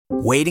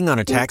Waiting on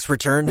a tax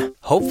return?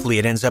 Hopefully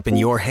it ends up in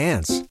your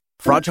hands.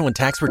 Fraudulent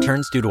tax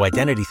returns due to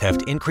identity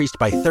theft increased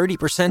by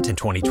 30% in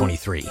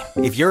 2023.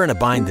 If you're in a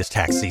bind this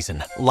tax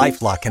season,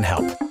 LifeLock can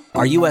help.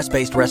 Our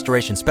U.S.-based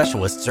restoration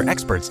specialists are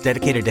experts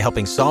dedicated to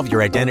helping solve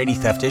your identity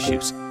theft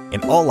issues.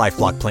 And all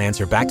LifeLock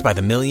plans are backed by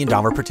the $1 Million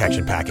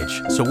Protection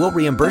Package. So we'll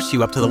reimburse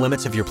you up to the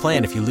limits of your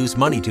plan if you lose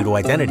money due to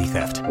identity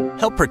theft.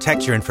 Help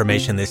protect your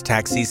information this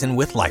tax season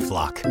with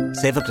LifeLock.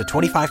 Save up to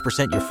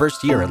 25% your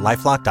first year at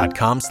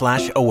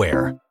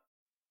LifeLock.com/aware.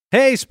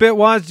 Hey,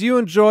 Spitwads, do you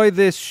enjoy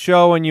this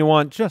show and you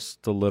want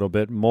just a little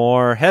bit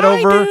more? Head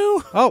over. I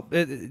do. Oh,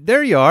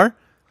 there you are.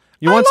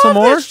 You want some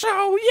more? This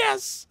show,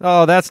 yes.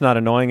 Oh, that's not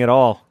annoying at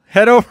all.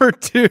 Head over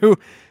to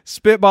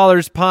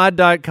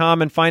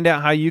SpitballersPod.com and find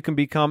out how you can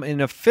become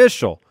an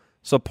official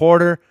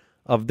supporter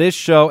of this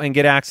show and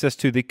get access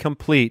to the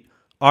complete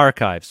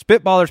archive.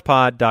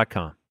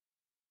 SpitballersPod.com.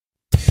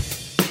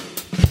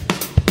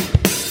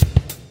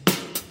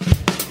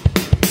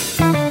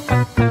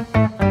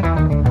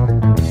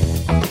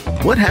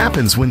 What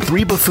happens when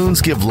three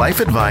buffoons give life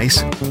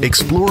advice,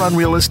 explore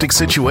unrealistic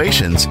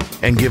situations,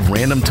 and give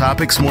random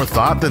topics more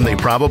thought than they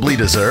probably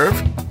deserve?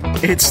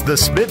 It's the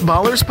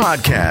Spitballers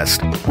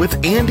Podcast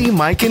with Andy,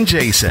 Mike, and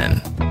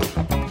Jason.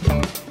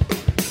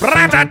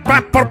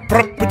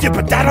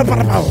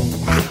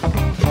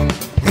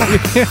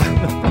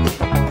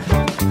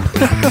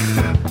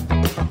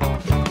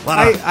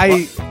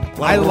 I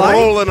like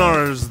rolling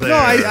R's there. No,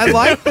 I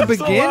like the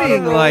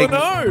beginning. Like,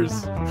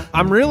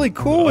 I'm really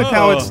cool with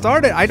how it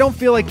started. I don't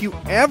feel like you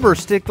ever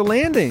stick the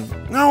landing.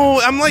 No,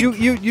 I'm like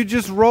You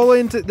just roll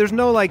into. There's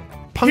no like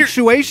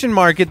punctuation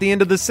mark at the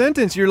end of the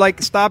sentence. You're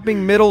like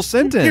stopping middle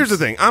sentence. Here's the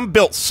thing. I'm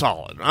built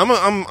solid. I'm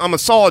a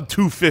solid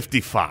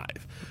 255.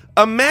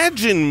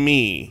 Imagine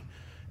me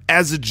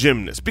as a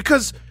gymnast,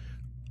 because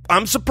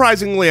I'm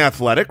surprisingly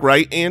athletic,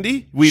 right,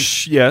 Andy? We've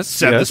said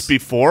this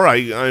before.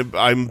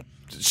 I'm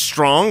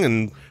strong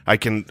and I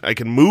can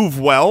move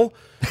well.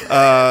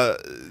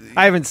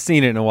 I haven't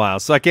seen it in a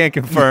while, so I can't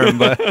confirm,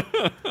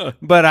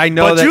 but I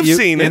know that you've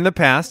seen it in the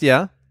past,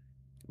 yeah.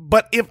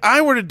 But if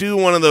I were to do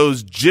one of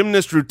those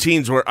gymnast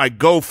routines where I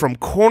go from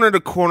corner to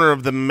corner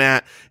of the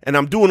mat and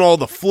I'm doing all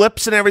the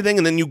flips and everything,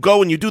 and then you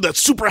go and you do that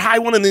super high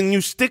one and then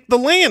you stick the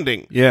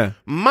landing. Yeah.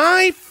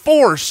 My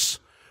force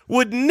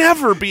would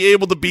never be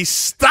able to be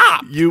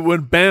stopped. You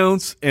would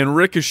bounce and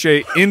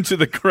ricochet into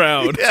the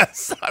crowd.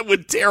 Yes, I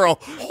would tear a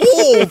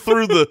hole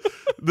through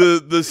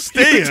the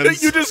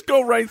stands. You just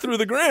go right through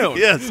the ground.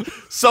 Yes.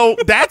 So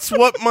that's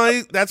what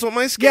my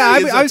skill Yeah,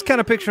 is. I was kind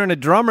of picturing a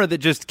drummer that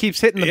just keeps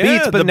hitting the Yeah,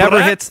 beats, but the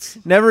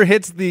never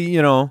hits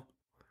the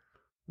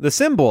the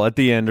cymbal at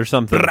the end or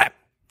something. Brap,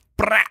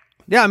 brap.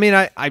 Yeah, I mean,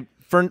 I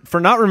for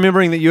not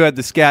remembering that you had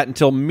the scat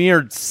until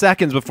mere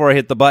seconds before I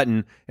hit the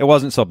button, it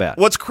wasn't so bad.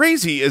 What's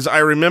crazy is I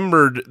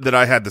remembered that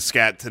I had the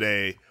scat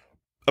today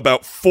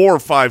about 4 or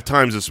 5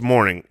 times this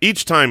morning,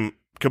 each time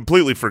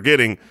completely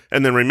forgetting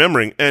and then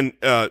remembering. And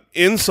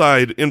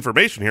inside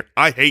information here,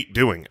 I hate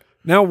doing it.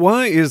 Now,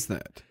 why is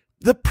that?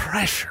 The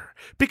pressure.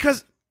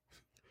 Because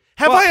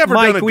I ever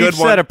Mike, done a good we've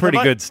one? set a pretty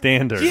Have I- good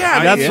standard.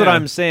 Yeah, that's yeah. what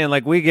I'm saying.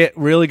 Like, we get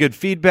really good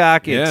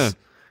feedback.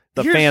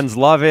 The fans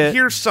love it.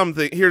 Here's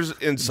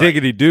insight.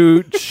 Diggity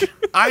dooch.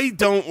 I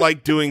don't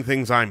like doing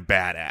things I'm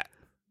bad at.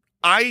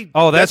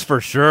 That's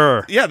for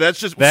sure. Yeah,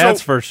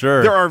 that's for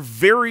sure. There are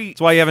very.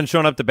 That's why you haven't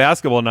shown up to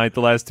basketball night the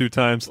last 2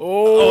 times.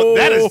 Oh,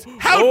 that is.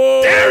 How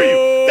dare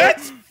you?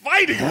 That's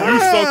fighting. You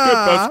suck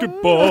at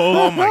basketball.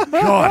 Oh my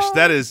gosh,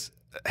 that is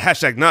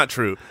hashtag not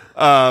true.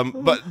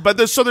 But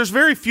there's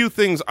very few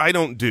things I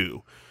don't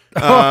do.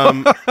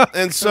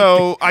 And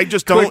so I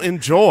just don't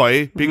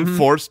enjoy being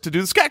forced to do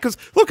the scat, because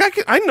look,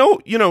 I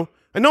know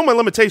my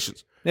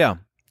limitations. Yeah.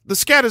 The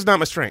scat is not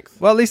my strength.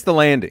 Well, at least the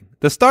landing.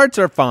 The starts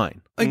are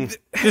fine.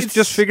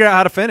 Just figure out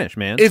how to finish,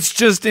 man. It's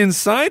just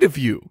inside of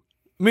you.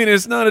 I mean,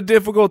 it's not a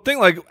difficult thing.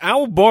 Like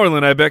Al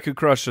Borland, I bet could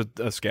crush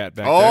a scat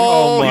back there.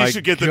 Oh, my you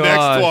should get the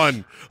gosh. next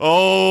one.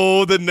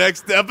 Oh, the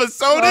next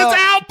episode is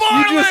Al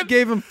Borland. You just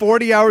gave him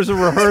 40 hours of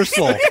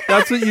rehearsal.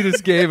 That's what you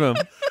just gave him.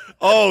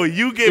 Oh,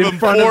 you gave In him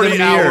front of the 40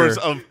 mirror. hours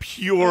of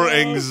pure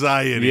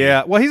anxiety.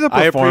 Yeah. Well, he's a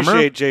I performer.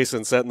 appreciate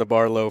Jason setting the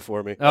bar low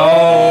for me.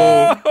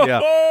 Oh, yeah.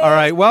 All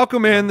right.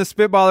 Welcome in the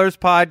Spitballers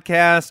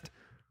podcast.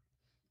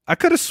 I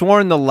could have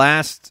sworn the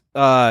last,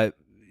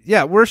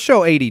 we're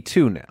show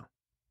 82 now.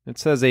 It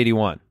says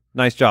 81.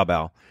 Nice job,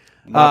 Al.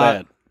 Not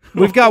bad.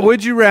 We've got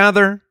Would You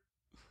Rather?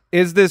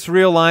 Is This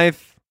Real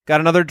Life?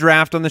 Got another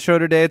draft on the show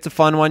today. It's a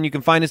fun one. You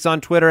can find us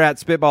on Twitter at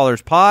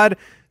SpitballersPod.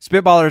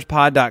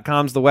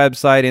 SpitballersPod.com is the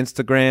website,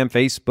 Instagram,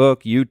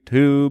 Facebook,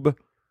 YouTube.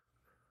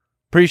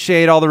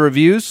 Appreciate all the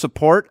reviews,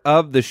 support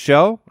of the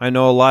show. I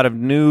know a lot of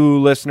new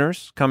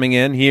listeners coming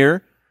in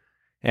here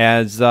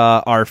as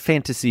our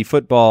fantasy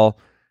football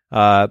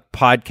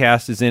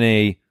podcast is in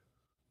a...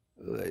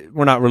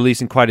 We're not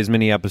releasing quite as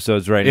many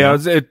episodes right now.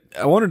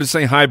 I wanted to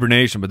say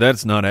hibernation, but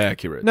that's not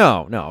accurate.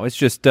 No. It's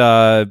just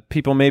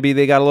people, maybe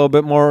they got a little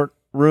bit more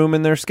room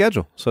in their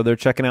schedule, so they're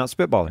checking out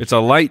Spitballers. It's a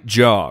light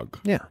jog.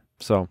 Yeah.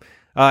 So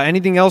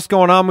anything else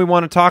going on we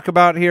want to talk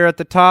about here at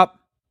the top?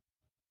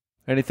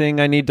 Anything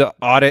I need to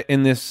audit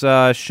in this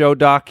show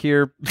doc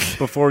here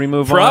before we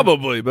move on?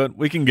 Probably, but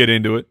we can get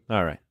into it.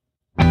 All right.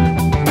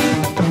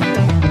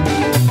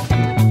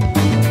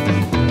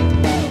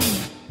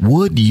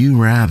 Would you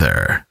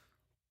rather?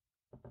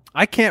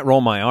 I can't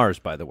roll my R's,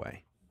 by the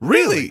way.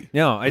 Really?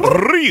 No,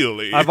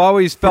 Really? I've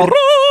always felt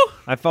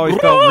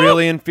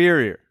really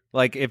inferior.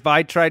 Like if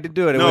I tried to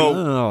do it, it No. would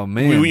Oh,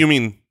 man. You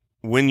mean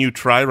when you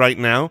try right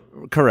now?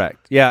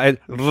 correct. Yeah.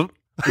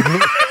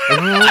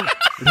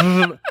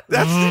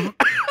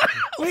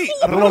 Wait.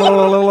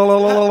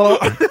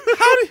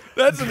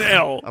 That's an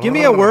L. Give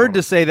me a word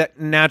to say that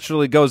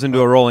naturally goes into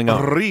a rolling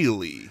R.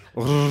 Really?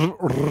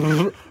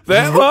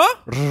 That,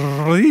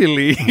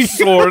 Really?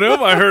 sort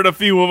of. I heard a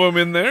few of them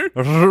in there.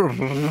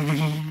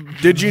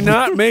 Did you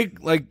not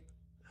make, like,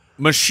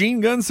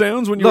 machine gun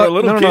sounds when you were a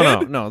little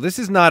kid? No. This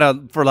is not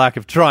a for lack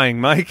of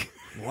trying, Mike.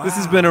 Wow. This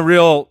has been a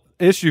real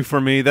issue for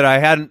me that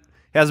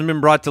hasn't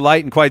been brought to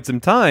light in quite some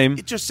time.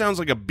 It just sounds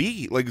like a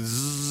bee. Like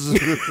zzz.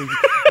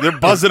 They're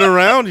buzzing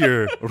around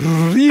here.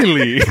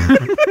 Really?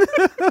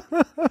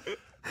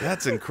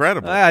 That's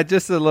incredible.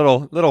 Just a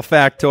little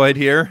factoid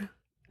here.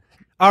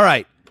 All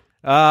right.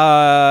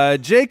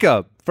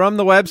 Jacob from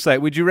the website,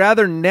 would you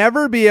rather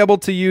never be able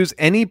to use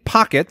any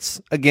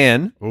pockets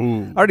again?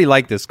 Ooh. I already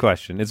like this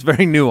question. It's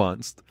very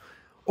nuanced.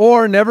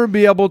 Or never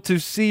be able to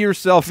see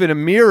yourself in a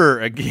mirror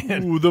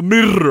again? Ooh, the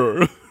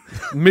mirror.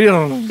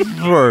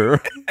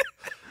 Mirror.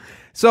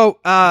 So,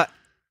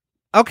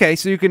 okay,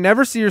 so you can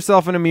never see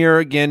yourself in a mirror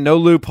again. No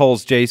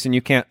loopholes, Jason.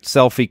 You can't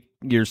selfie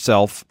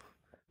yourself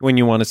when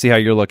you want to see how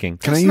you're looking.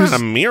 Can I use a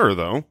mirror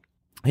though?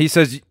 He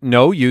says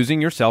no using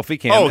your selfie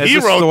cam Oh, as he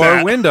a wrote store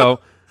that. window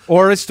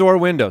or a store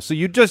window. So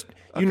you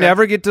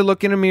never get to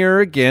look in a mirror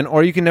again,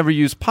 or you can never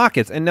use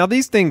pockets. And now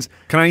these things,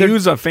 Can I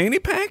use a fanny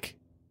pack?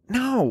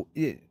 no,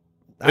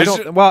 I Is don't.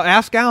 it- Well,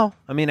 ask Al.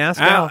 I mean,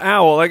 ask Al.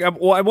 Owl. Like, I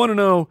want to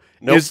know.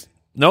 Nope.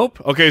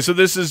 Nope. Okay, so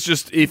this is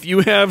just if you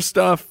have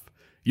stuff,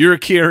 you're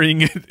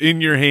carrying it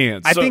in your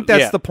hands. I So- think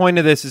that's yeah. the point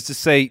of this is to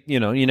say, you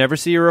never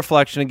see your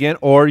reflection again,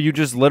 or you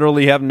just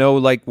literally have no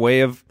way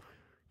of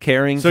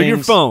carrying so.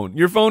 things.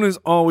 Your phone is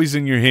always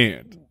in your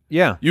hand.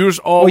 Yeah. You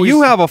just Well, always.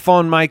 you have a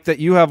phone, Mike, that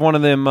you have one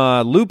of them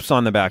loops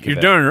on the back You're of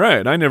it. darn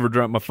right. I never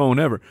drop my phone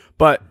ever,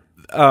 but.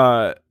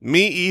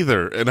 Me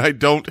either, and I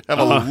don't have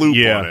a loop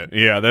yeah, on it.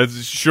 Yeah,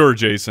 that's sure,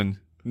 Jason.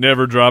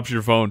 Never drops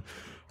your phone.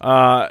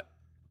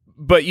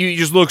 But you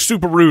just look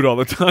super rude all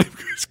the time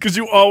because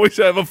you always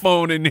have a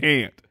phone in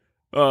hand.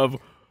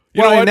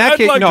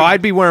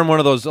 I'd be wearing one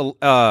of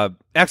those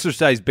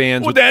exercise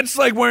bands. Well, that's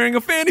like wearing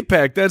a fanny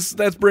pack. That's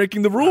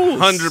breaking the rules.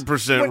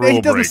 100% Well, rule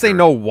it doesn't say breaker.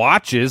 no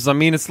watches. I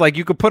mean, it's like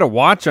you could put a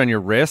watch on your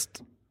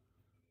wrist.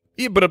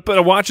 Yeah, but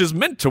a watch is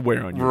meant to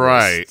wear on your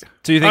Right. wrist.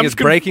 So you think I'm it's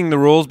breaking the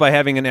rules by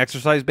having an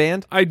exercise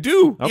band? I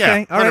do. Okay,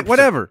 Yeah, all right, 100%.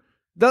 whatever.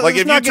 Let's Like,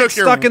 if not you get took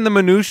your- stuck in the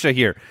minutia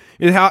here.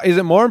 Is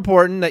it more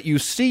important that you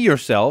see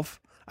yourself?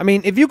 I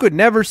mean, if you could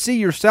never see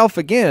yourself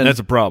again, That's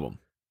a problem.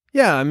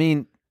 yeah. I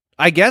mean,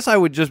 I guess I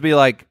would just be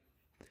like,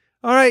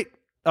 all right,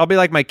 I'll be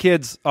like my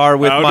kids are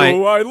with How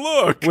do I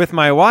look? with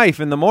my wife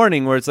in the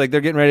morning, where it's like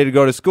they're getting ready to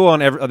go to school,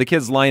 and the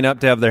kids line up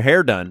to have their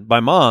hair done by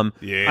mom.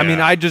 Yeah. I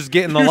mean, I just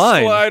get in the You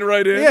line. slide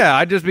right in. Yeah,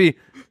 I'd just be,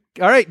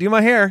 all right, do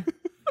my hair.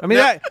 I mean,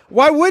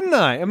 why wouldn't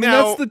I? I mean,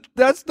 Now,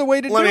 that's the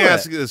way to Let do me it.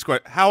 ask you this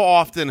question: How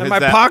often And has my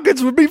that?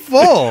 pockets would be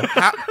full.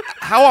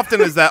 How often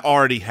has that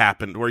already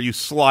happened? Where you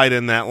slide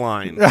in that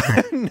line?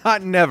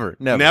 Never.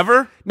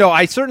 Never, No,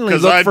 I certainly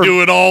because look I for.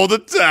 do it all the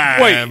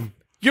time. Wait,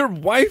 your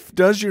wife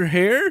does your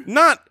hair?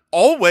 Not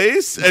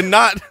always, and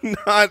not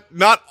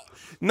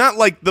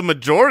like the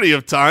majority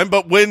of time.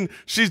 But when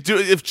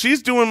if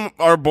she's doing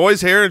our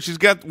boy's hair,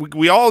 and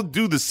we all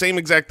do the same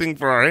exact thing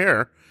for our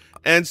hair,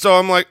 and so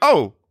I'm like,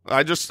 oh.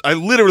 I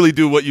literally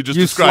do what you just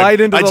You described.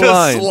 slide into I the just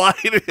line.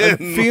 slide I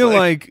in. feel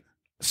like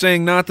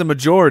saying not the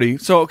majority.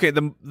 So okay,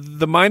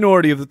 the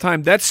minority of the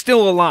time, that's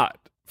still a lot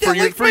for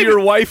Yeah, like for maybe- your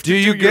wife. Do to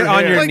you do get your on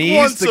hair. your like knees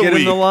once to a get in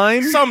week. the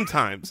line?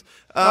 Sometimes.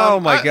 Oh,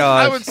 my I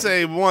gosh. would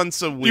say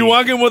once a week. You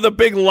walk in with a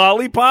big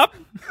lollipop?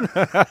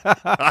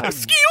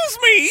 Excuse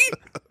me.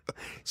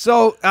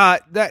 So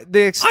the I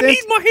extent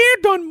need my hair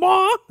done,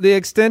 Ma. the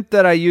extent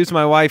that I use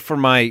my wife for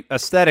my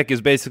aesthetic is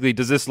basically,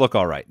 does this look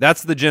all right?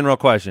 That's the general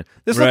question.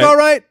 This Right. look all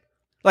right?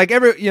 Like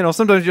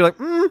sometimes you're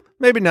like,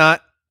 maybe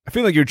not. I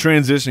feel like you're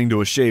transitioning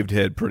to a shaved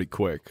head pretty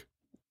quick.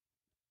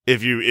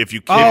 if you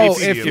Oh,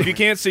 see if it. If you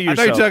can't see I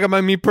thought you yourself. were talking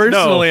about me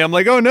personally. I'm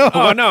like, oh no.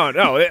 Oh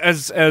no!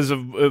 As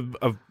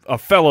a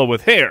fellow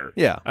with hair,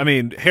 Yeah. I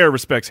mean, hair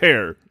respects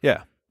hair.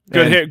 Yeah.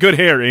 Good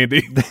hair,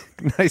 Andy.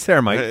 Nice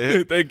hair,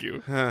 Mike. Thank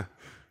you, Huh.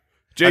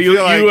 Jay. I You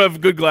feel like-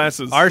 have good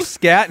glasses. Our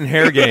scat and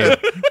hair game.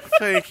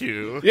 Thank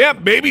you. Yeah,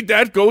 maybe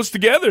that goes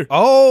together.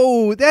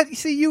 Oh,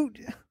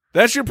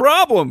 That's your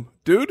problem,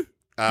 dude.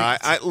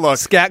 I look.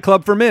 scat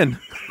club for men.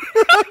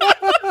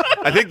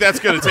 I think that's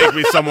going to take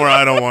me somewhere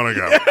I don't want to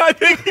go. I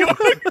think you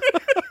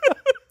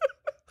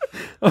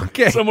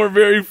Okay. somewhere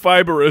very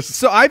fibrous.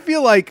 So I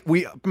feel like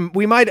we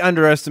might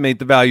underestimate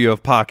the value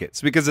of pockets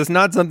because it's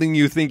not something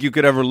you think you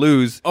could ever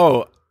lose.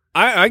 Oh,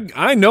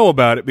 I know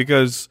about it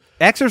because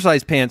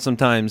exercise pants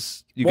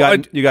sometimes you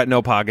got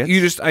no pockets. You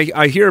just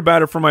I hear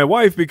about it from my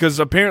wife because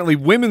apparently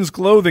women's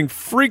clothing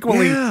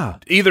frequently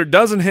either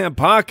doesn't have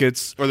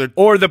pockets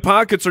or the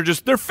pockets are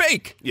just they're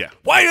fake. Yeah.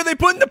 Why are they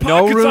putting the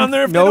pockets on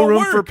there if they no don't room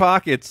work? for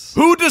pockets.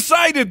 Who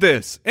decided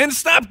this? And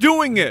stop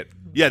doing it.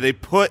 Yeah, they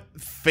put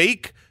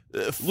fake.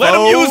 Let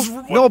them use.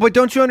 No, but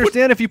don't you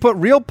understand? If you put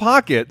real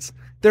pockets,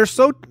 they're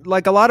so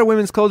like a lot of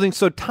women's clothing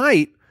so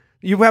tight.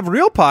 You have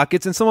real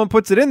pockets, and someone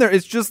puts it in there.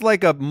 It's just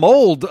like a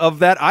mold of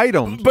that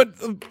item. But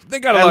they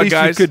got a At lot least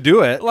of guys you could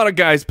do it. A lot of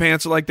guys'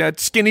 pants are like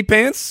that. Skinny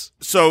pants.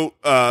 So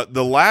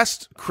the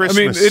last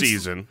Christmas it's-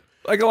 season.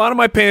 Like a lot of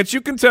my pants, you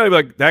can tell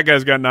like that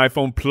guy's got an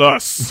iPhone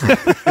Plus.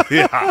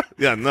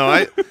 Yeah,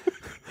 no,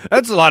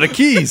 That's a lot of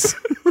keys.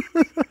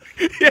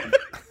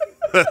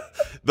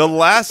 The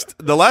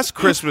last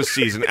Christmas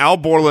season, Al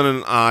Borland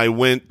and I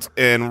went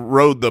and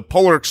rode the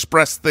Polar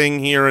Express thing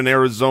here in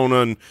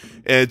Arizona,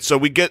 and so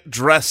we get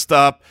dressed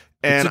up.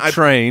 And It's a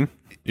train.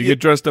 You get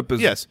dressed up as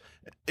Yes.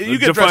 You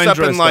get Define dressed up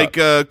in dressed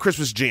like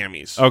Christmas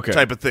jammies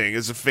type of thing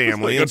as a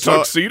family. like a and so,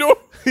 tuxedo.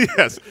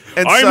 yes.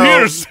 And I'm so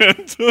here,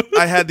 Santa.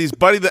 I had these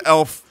Buddy the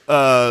Elf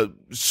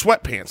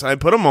sweatpants. I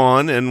put them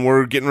on, and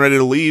we're getting ready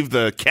to leave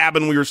the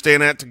cabin we were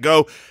staying at to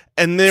go,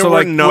 and there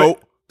were no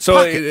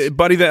pockets.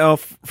 Buddy the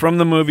Elf from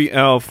the movie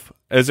Elf,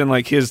 as in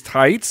like his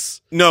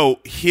tights. No,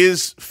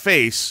 his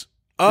face is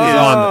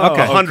on.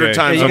 Okay. 100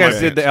 times Yeah, on you my guys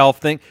did pants. the elf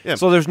thing. Yeah.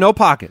 So there's no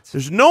pockets.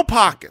 There's no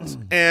pockets,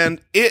 and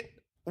it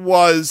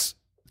was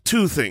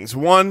two things.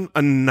 One,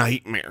 a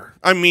nightmare.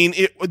 I mean,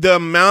 the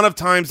amount of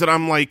times that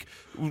I'm like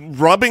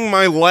rubbing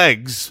my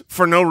legs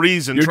for no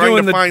reason, You're trying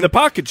doing to find the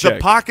pocket check. The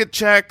pocket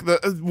check.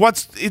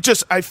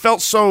 I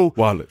felt so.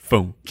 Wallet,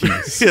 phone,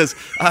 keys. Yes,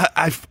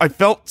 I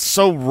felt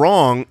so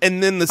wrong.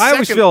 And then the I second,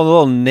 always feel a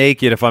little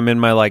naked if I'm in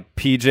my like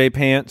PJ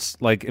pants,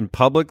 like in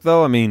public.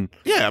 Though I mean,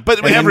 yeah, but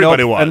and then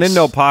everybody was, and then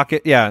no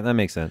pocket. Yeah, that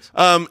makes sense.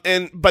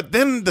 But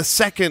then the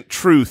second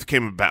truth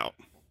came about,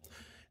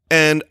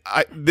 and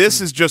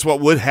this is just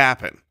what would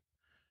happen.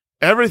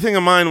 Everything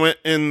of mine went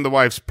in the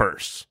wife's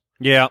purse.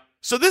 Yeah.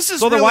 So this is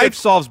So the really, wife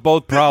solves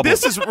both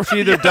problems. This is she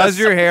either yes. does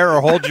your hair or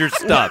holds your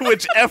stuff.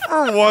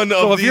 whichever one of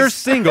So if these, you're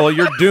single,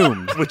 you're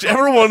doomed.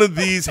 whichever one of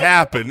these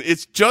happen,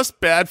 it's just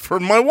bad for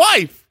my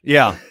wife.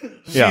 Yeah.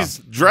 She's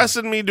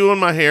dressing me, doing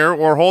my hair,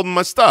 or holding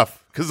my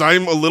stuff because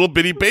I'm a little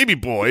bitty baby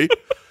boy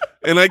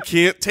and I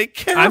can't take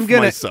care of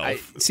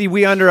myself. See,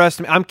 we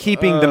underestimate. I'm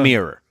keeping the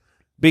mirror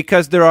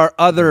because there are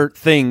other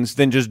things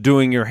than just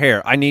doing your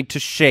hair. I need to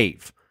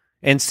shave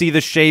and see the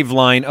shave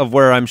line of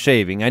where I'm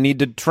shaving. I need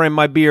to trim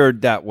my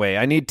beard that way.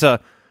 I need to,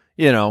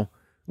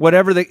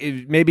 whatever.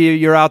 Maybe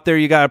you're out there,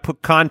 you got to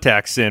put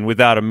contacts in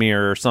without a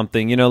mirror or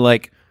something.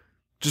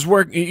 Just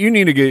work. You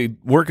need to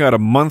work out a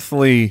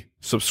monthly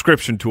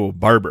subscription to a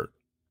barber.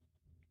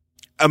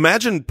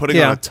 Imagine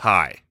putting on a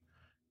tie,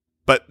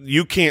 but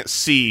you can't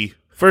see.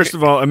 First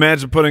of all,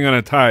 imagine putting on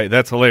a tie.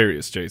 That's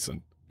hilarious,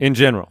 Jason. in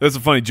general. That's a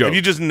funny joke. Have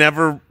you just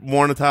never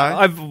worn a tie?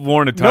 I've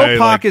worn a tie. No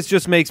pockets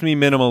just makes me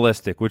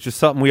minimalistic, which is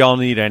something we all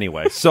need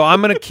anyway. So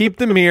I'm going to keep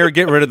the mirror,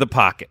 get rid of the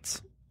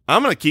pockets.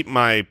 I'm going to keep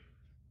my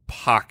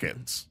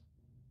pockets.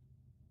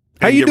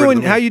 How and you get rid of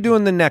doing? the How mirror. you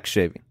doing the neck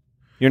shaving?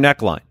 Your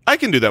neckline. I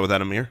can do that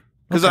without a mirror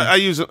because Okay. I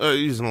use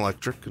an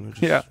electric. And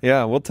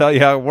Yeah. We'll tell you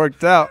how it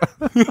worked out.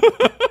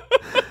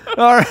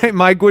 All right,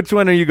 Mike. Which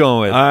one are you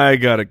going with? I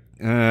got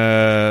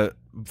to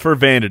for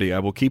vanity. I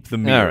will keep the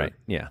mirror. All right.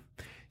 Yeah.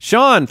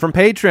 Sean from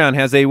Patreon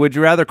has a would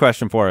you rather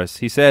question for us.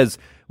 He says,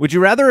 would you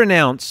rather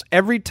announce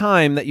every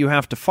time that you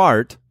have to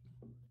fart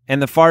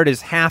and the fart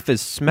is half as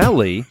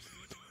smelly,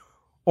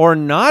 or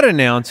not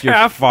announce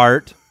your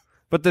fart,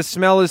 but the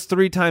smell is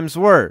 3 times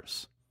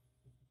worse?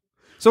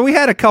 So we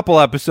had a couple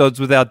episodes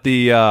without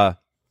the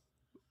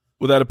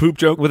Without a poop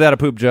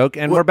joke?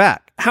 and we're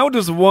back. How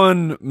does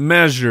one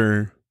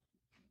measure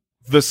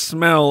the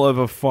smell of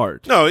a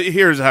fart? No,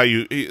 here's how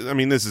you. I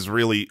mean, this is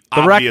really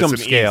The obvious rectum and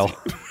scale.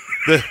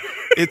 easy.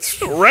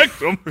 It's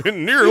rectum. It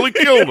nearly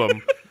killed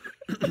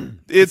him.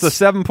 It's a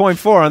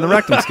 7.4 on the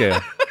rectum scale.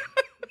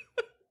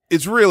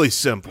 It's really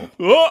simple.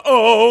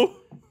 Uh-oh.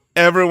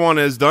 Everyone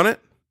has done it.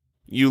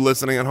 You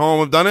listening at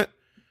home have done it.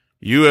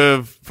 You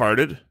have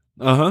farted,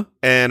 Uh-huh.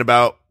 and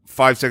about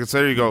 5 seconds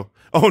later, you go,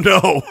 "Oh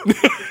no!"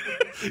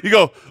 You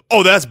go,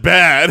 "Oh, that's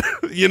bad."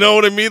 You know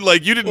what I mean?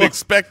 Like you didn't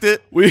expect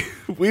it.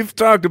 We've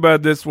talked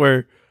about this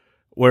where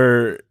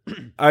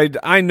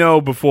I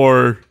know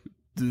before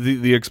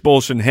the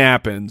expulsion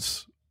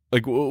happens,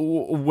 like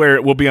where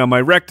it will be on my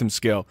rectum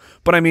scale.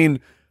 But I mean,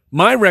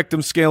 my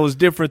rectum scale is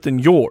different than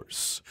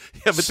yours.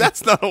 Yeah, but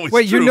that's not always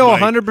Wait, true, you know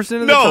Mike. 100% of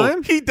the No,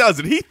 time? he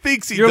doesn't. He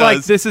thinks he You're does.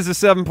 like, this is a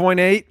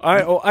 7.8?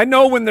 I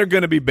know when they're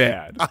going to be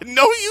bad. I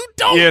know you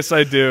don't. Yes,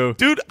 I do.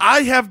 Dude,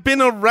 I have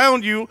been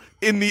around you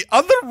in the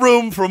other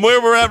room from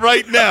where we're at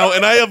right now,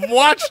 and I have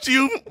watched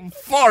you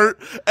fart,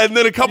 and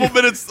then a couple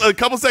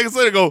seconds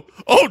later go,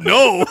 "Oh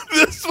no!"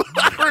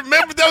 I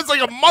remember that was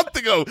like a month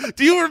ago.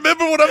 Do you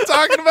remember what I'm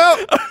talking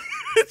about?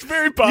 It's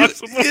very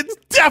possible. It's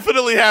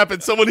definitely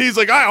happened. Someone he's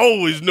like, "I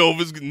always know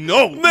if it's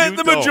no."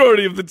 The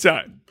majority of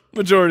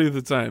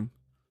the time.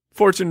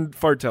 Fortune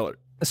fart teller.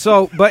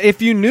 So, but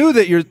if you knew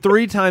that you're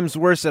 3 times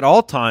worse at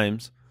all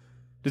times,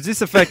 does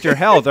this affect your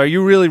health? Are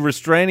you really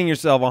restraining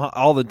yourself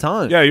all the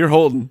time? Yeah, you're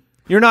holding.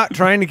 You're not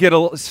trying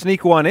to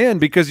sneak one in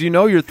because you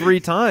know you're 3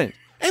 times.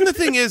 And the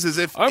thing is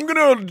if I'm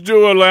gonna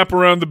do a lap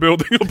around the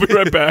building. I'll be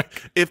right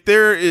back.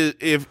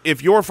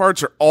 if your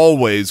farts are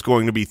always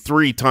going to be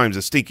 3 times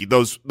as stinky,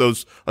 those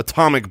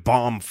atomic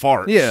bomb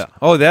farts. Yeah.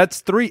 Oh, that's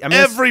 3. I mean,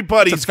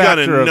 Everybody's it's a gonna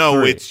factor of know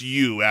 3. it's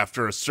you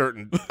after a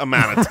certain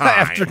amount of time.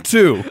 After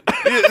 2.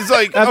 It's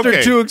like After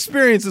okay, 2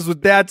 experiences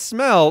with that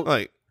smell.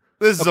 like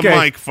this is Okay. a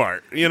Mike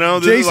fart. You know,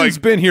 this is Jason's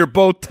like, been here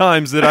both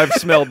times that I've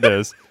smelled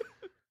this.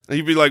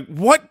 you'd be like,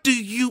 "What do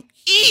you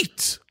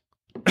eat?"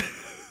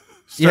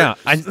 Yeah.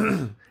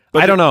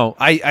 I don't know.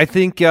 I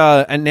think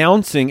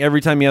announcing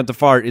every time you have to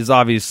fart is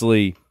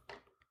obviously.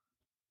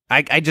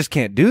 I just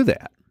can't do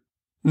that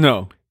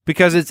No,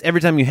 because it's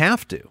every time you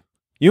have to.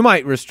 You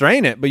might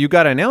restrain it, but you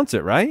got to announce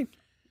it, right?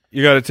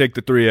 you got to take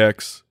the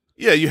 3X.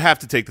 Yeah, you have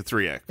to take the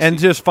 3X. And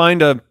just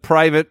find a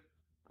private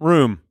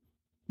room.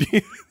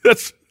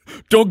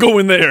 Don't go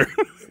in there.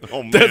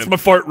 Oh, man. That's my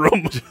fart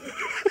room.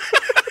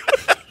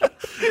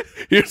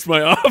 Here's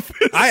my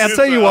office. I'll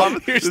tell you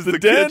what. Here's This is the the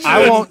den. kitchen.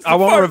 I won't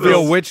fart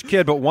reveal room. which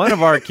kid, but one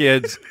of our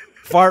kids'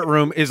 fart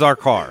room is our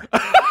car.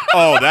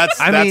 Oh, that's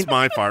I mean,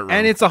 my fart room.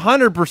 And it's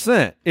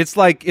 100%. It's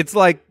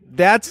like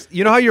that's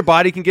how your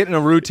body can get in a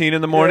routine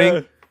in the morning.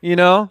 Yeah. You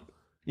know,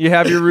 you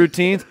have your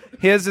routines.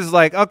 His is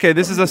like, okay,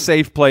 this is a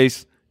safe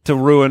place to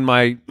ruin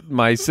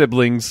my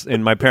siblings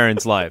and my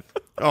parents' life.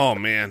 oh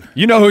man,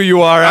 You know who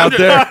you are out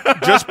there.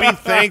 just be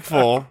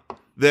thankful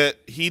that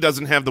he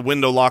doesn't have the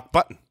window lock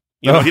button.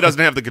 You know, he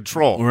doesn't have the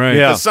control. Right.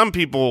 Yeah. 'Cause some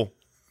people,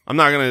 I'm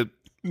not gonna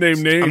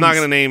Name names. I'm not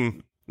gonna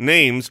name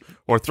names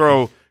or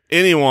throw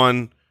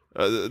anyone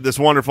this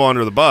wonderful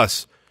under the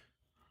bus.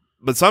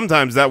 But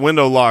sometimes that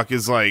window lock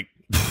is like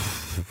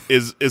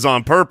is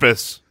on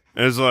purpose.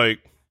 And it's like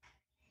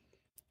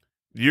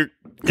you're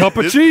Cup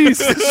of cheese.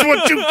 This is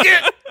what you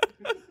get.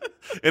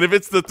 And if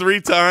it's the 3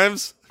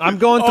 times, I'm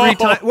going 3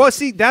 times. Well,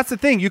 see, that's the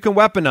thing. You can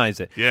weaponize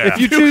it. Yeah. If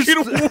you choose,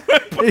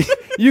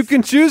 you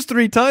can choose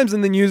 3 times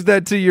and then use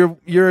that to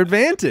your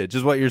advantage.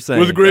 Is what you're saying.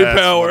 With great That's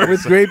power. what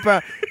With great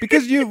power,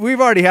 because we've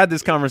already had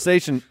this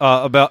conversation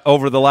about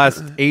over the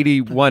last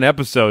 81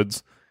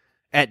 episodes.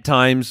 At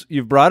times,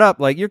 you've brought up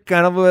like you're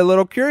kind of a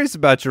little curious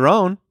about your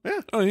own.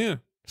 Oh yeah.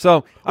 So,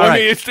 all Well,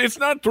 right. I mean, it's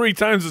not 3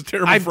 times as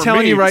terrible. I'm for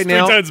telling me. you right It's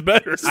now, 3 times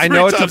better. I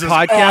know it's a times is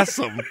podcast.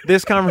 awesome.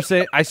 This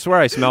conversation, I swear,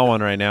 I smell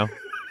one right now.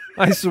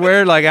 I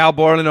swear, like Al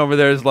Borland over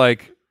there is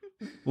like,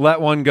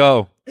 let one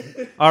go.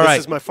 All right.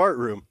 This is my fart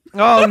room.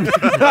 Oh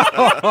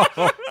no!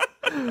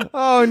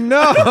 Oh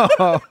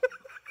no!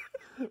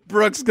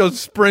 Brooks goes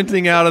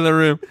sprinting out of the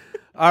room.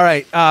 All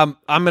right, I'm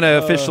going to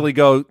officially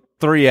go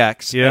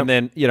 3X, Yep. and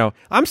then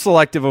I'm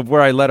selective of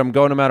where I let them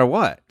go, no matter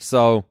what.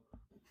 So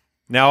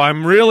now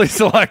I'm really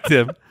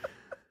selective.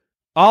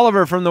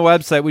 Oliver from the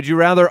website: would you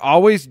rather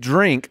always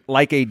drink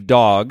like a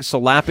dog, so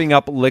lapping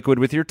up liquid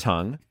with your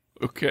tongue,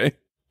 Okay.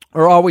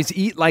 or always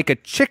eat like a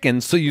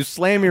chicken, so you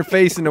slam your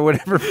face into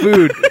whatever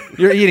food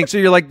you're eating? So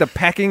you're like the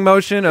pecking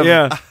motion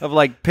of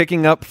like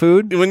picking up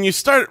food. when you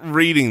start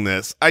reading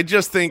this, I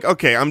just think,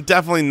 okay, I'm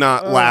definitely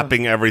not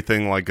lapping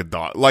everything like a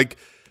dog. Like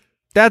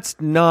That's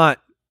not.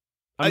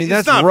 I mean, it's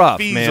that's not rough,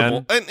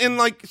 feasible. man. And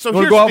like, so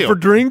Want here's to go the out deal. for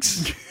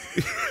drinks?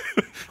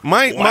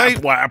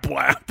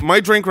 My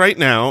drink right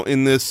now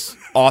in this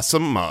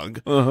awesome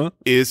mug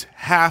is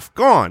half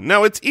gone.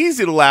 Now it's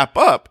easy to lap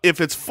up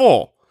if it's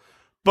full,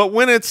 but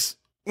when it's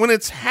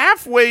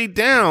halfway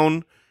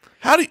down,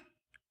 how do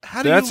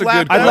That's you a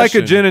lap good I'd up? like a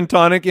question. gin and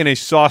tonic in a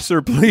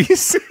saucer,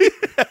 please.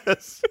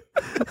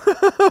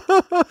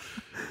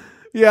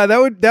 Yeah, that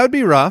would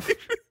be rough,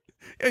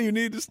 Yeah, you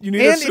need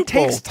a and soup it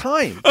takes bowl.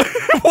 time.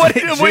 What,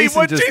 Jason wait,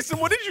 what, just- Jason?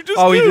 What did you just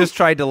Oh, do? he just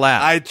tried to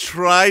laugh. I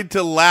tried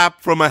to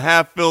lap from a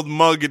half-filled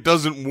mug. It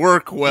doesn't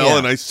work well, Yeah.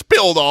 and I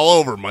spilled all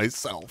over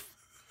myself.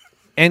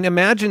 And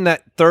imagine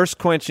that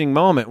thirst-quenching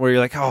moment where you're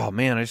like, "Oh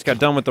man, I just got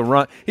done with the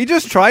run." He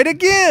just tried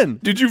again.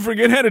 Did you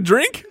forget how to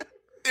drink?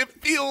 It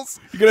feels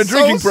You got a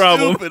drinking so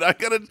problem. stupid. I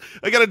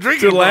got a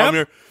drinking To lap? problem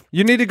here.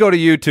 You need to go to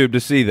YouTube to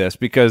see this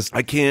because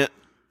I can't.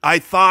 I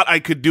thought I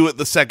could do it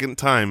the second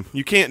time.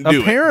 You can't do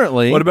it.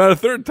 apparently, What about a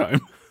third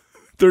time?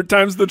 Third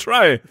time's the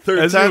try.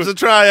 Third time's the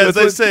try, as that's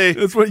they what- say.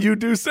 That's what you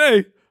do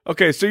say.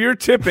 Okay, so you're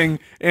tipping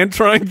and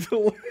trying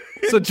to.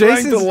 so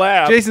trying to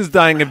laugh. Jason's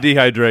dying of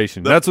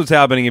dehydration. That's what's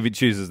happening if he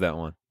chooses that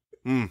one.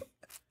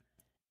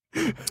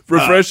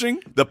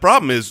 Refreshing. The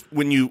problem is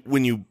when you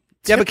Yeah,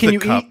 tip but can the you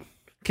cup, eat?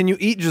 Can you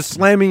eat just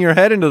slamming your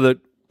head into the?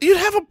 you'd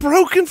have a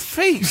broken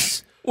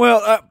face.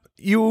 Well,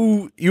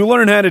 you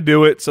learn how to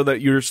do it so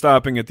that you're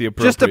stopping at the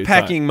appropriate Just a time.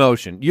 pecking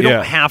motion. You Yeah.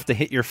 don't have to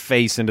hit your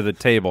face into the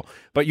table,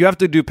 but you have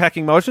to do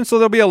pecking motion. So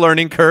there'll be a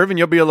learning curve, and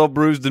you'll be a little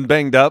bruised and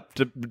banged up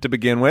to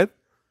begin with.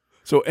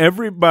 So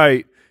every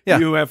bite, Yeah.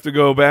 you have to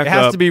go back It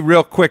has up. to be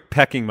real quick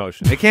pecking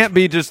motion. It can't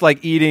be just like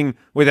eating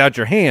without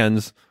your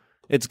hands.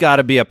 It's got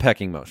to be a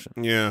pecking motion.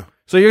 Yeah.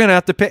 So you're going to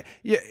have to pick.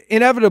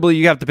 Inevitably,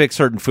 you have to pick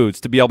certain foods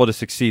to be able to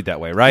succeed that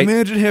way, right?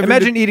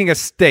 Imagine eating a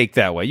steak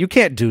that way. You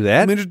can't do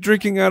that. Imagine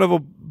drinking out of a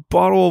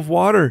bottle of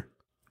water.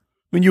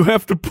 I mean, you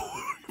have to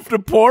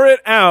pour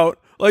it out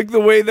like the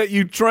way that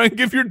you try and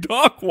give your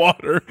dog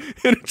water.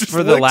 And it just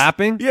For the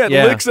lapping? Yeah,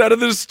 it licks out of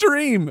the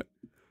stream.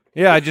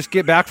 Yeah, I just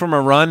get back from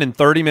a run, and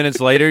 30 minutes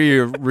later,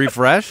 you're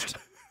refreshed.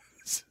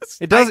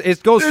 It does.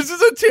 It goes. This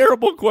is a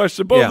terrible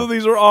question. Both of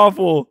these are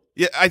awful.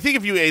 Yeah, I think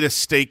if you ate a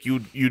steak,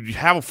 you'd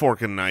have a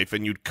fork and knife,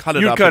 and you'd cut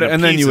it up cut into it,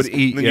 and then you pieces, would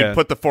eat, and then yeah. you'd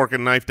put the fork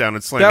and knife down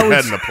and slam your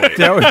head in the plate.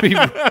 That would be.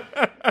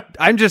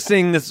 I'm just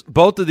seeing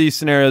both of these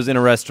scenarios in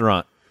a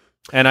restaurant,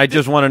 and I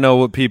just want to know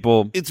what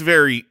people. This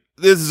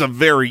is a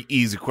very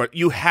easy question.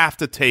 You have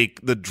to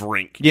take the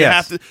drink. You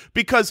Yes. have to,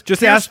 because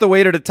Just ask the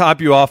waiter to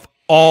top you off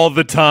all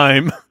the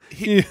time.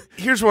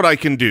 here's what I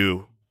can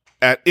do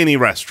at any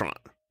restaurant.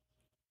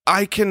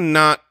 I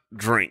cannot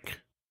drink.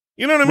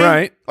 You know what I mean?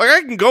 Right. Like,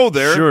 I can go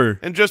there Sure.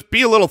 and just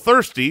be a little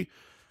thirsty,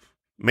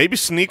 maybe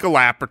sneak a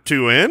lap or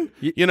two in,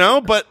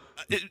 but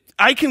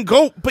I can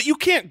go, but you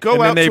can't go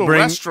And out then to a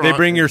restaurant. they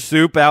bring your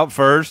soup out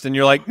first, and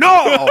you're like,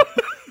 no.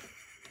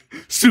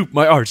 Soup,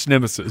 my arch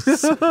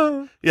nemesis.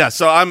 Yeah,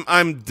 so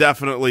I'm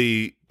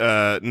definitely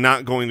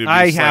not going to be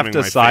I have slamming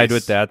to my side face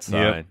with that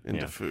side.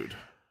 into Yeah. food.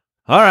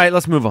 All right,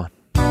 let's move on.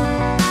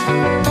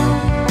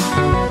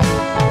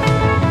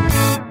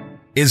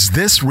 Is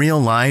this real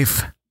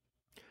life?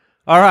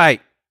 All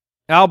right,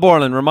 Al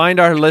Borland, remind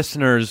our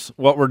listeners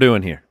what we're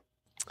doing here.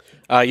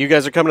 You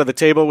guys are coming to the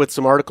table with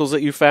some articles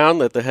that you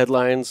found that the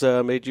headlines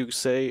made you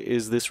say,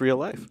 is this real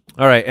life?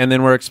 All right, and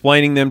then we're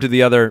explaining them to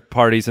the other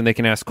parties, and they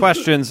can ask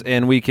questions,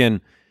 and we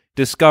can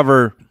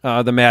discover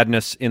the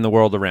madness in the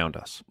world around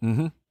us.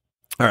 Mm-hmm.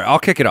 All right, I'll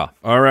kick it off.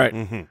 All right.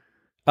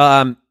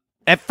 Mm-hmm.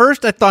 At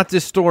first, I thought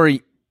this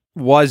story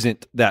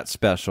wasn't that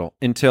special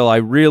until I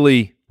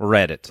really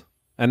read it,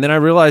 and then I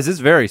realized it's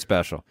very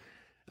special.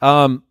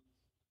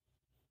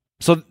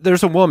 So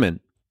there's a woman,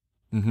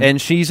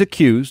 and she's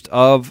accused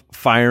of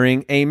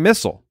firing a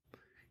missile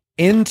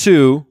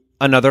into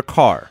another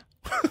car.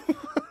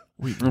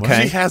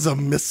 Okay. She has a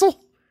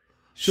missile?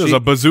 She has a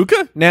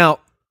bazooka? Now,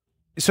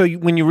 so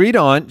when you read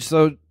on,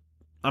 so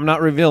I'm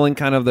not revealing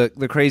kind of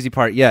the crazy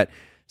part yet.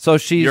 So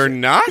You're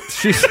not?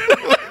 she's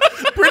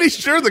Pretty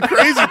sure the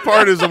crazy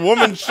part is a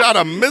woman shot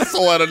a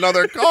missile at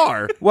another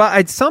car.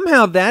 well,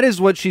 somehow that is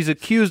what she's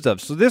accused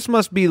of. So this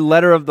must be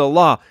letter of the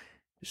law.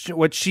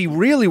 What she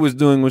really was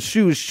doing was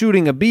she was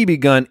shooting a BB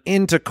gun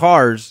into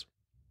cars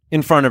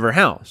in front of her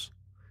house.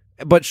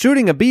 But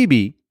shooting a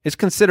BB is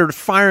considered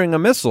firing a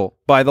missile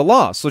by the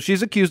law. So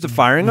she's accused of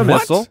firing a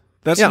missile.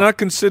 That's Yeah. not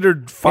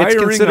considered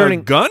firing a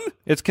gun?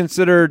 It's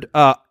considered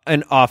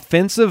an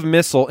offensive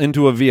missile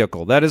into a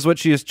vehicle. That is what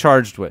she is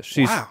charged with.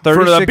 She's For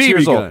the 36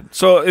 years BB old. gun.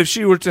 So if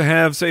she were to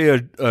have,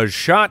 say, a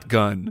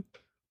shotgun,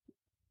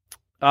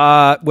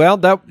 Well,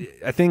 that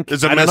I think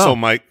It's a I don't missile, know.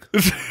 Mike.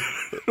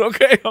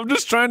 okay, I'm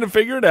just trying to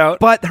figure it out.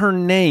 But her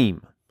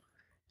name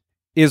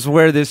is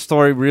where this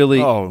story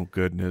really. Oh,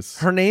 goodness.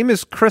 Her name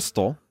is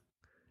Crystal,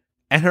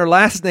 and her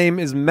last name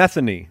is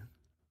Metheny.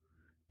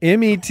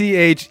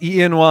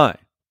 Metheny.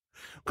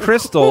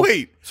 Crystal.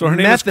 Wait. So her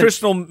name is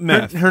Crystal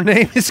Meth. Her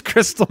name is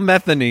Crystal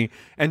Metheny,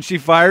 and she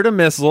fired a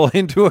missile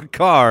into a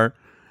car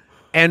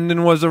and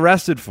then was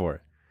arrested for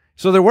it.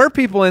 So there were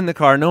people in the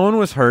car. No one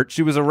was hurt.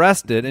 She was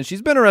arrested, and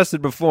she's been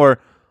arrested before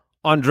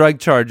on drug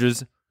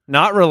charges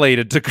not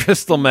related to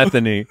Crystal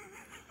Metheny.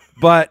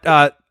 But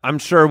I'm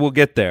sure we'll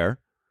get there.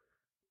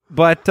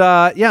 But,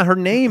 yeah, her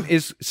name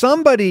is –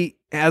 somebody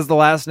has the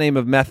last name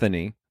of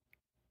Metheny,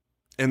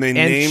 And they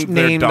and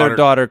named their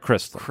daughter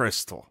Crystal.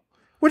 Crystal.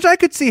 Which I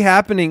could see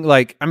happening.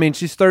 Like, I mean,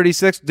 she's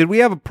 36. Did we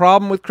have a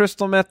problem with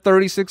crystal meth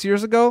 36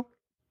 years ago?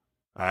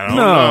 I don't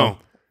know.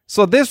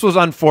 So this was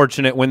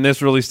unfortunate when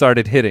this really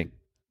started hitting.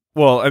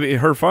 Well, I mean,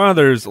 her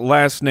father's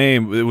last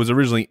name, it was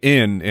originally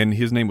In, and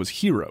his name was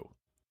Hero.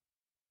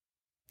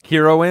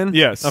 Heroine?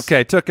 Yes.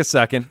 Okay, took a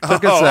second.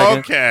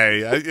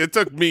 Okay. It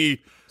took me.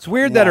 It's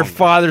weird that her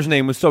father's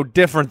name was so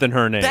different than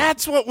her name.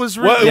 That's what was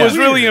Well, really it was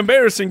weird. really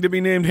embarrassing to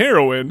be named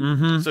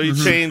Heroin. So he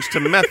changed to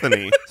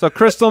Metheny. So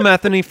Crystal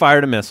Metheny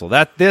fired a missile.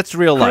 That's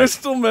real life.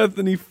 Crystal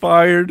Metheny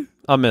fired.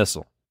 A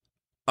missile.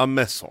 A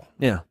missile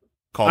Yeah.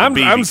 called I'm a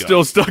BB gun.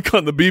 still stuck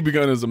on the BB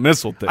gun as a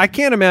missile thing. I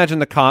can't imagine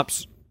the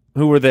cops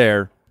who were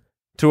there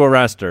to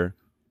arrest her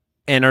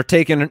and are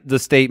taking the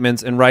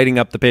statements and writing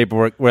up the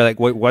paperwork. We're like,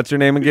 what's your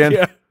name again?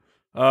 Yeah.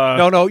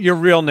 No, your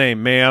real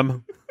name,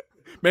 ma'am.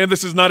 Man,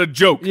 this is not a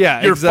joke.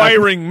 Yeah, You're exactly.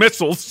 firing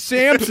missiles.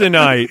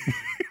 Samsonite.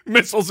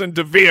 Missiles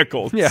into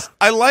vehicles. Yeah.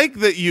 I like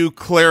that you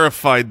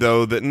clarified,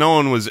 though, that no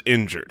one was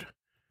injured.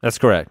 That's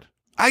correct.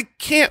 I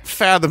can't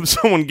fathom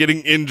someone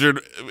getting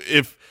injured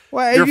if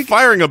Well, you're you-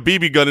 firing a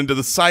BB gun into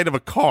the side of a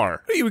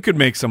car. We could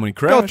make someone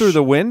crash. Go through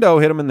the window,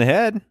 hit him in the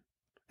head.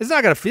 It's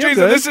not going to feel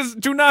Jason,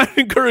 good. do not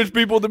encourage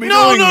people to be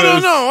No, doing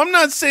this. no. I'm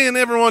not saying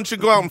everyone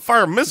should go out and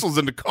fire missiles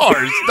into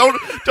cars.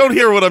 Don't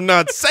hear what I'm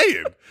not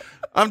saying.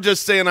 I'm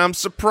just saying I'm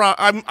surprised.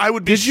 I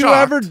would be Did you shocked.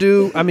 ever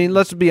do? I mean,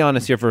 let's be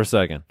honest here for a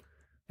second.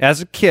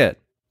 As a kid,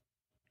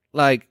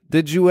 Like,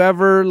 did you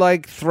ever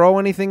like throw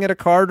anything at a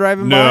car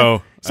driving by?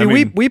 No. See, I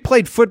mean- we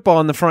played football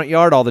in the front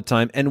yard all the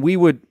time, and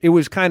it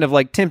was kind of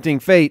like tempting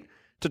fate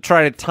to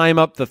try to time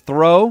up the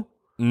throw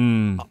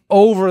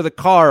over the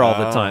car all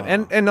the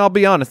time. And I'll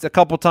be honest, a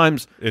couple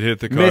times It hit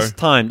the car.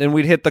 mistimed, and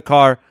we'd hit the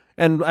car,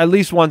 and at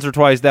least once or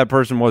twice that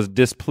person was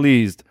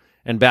displeased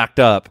and backed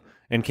up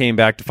and came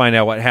back to find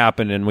out what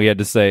happened, and we had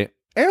to say,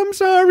 I'm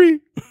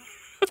sorry.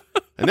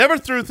 I never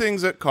threw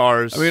things at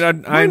cars. I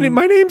mean,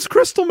 My name's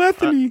Crystal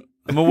Metheny.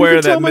 I'm aware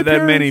You can tell that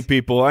my many parents.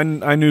 people.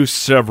 I knew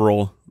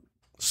several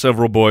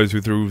boys who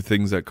threw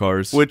things at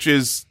cars. which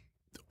is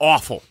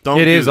awful. Don't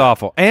It do is that.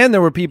 awful. And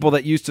there were people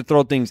that used to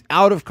throw things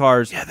out of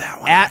cars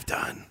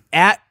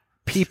at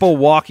people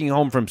walking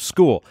home from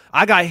school.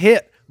 I got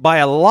hit by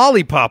a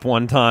lollipop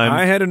one time.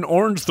 I had an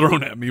orange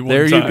thrown at me one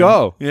There time. you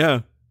go.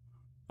 Yeah.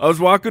 I was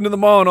walking to the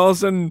mall, and all of a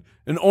sudden,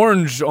 an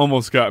orange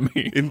almost got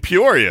me. In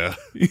Peoria.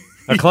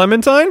 A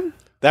clementine?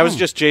 That was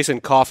just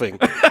Jason coughing.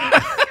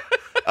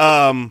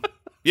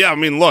 Yeah, I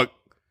mean, look,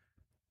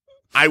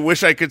 I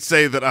wish I could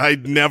say that I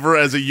never,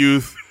 as a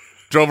youth,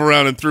 drove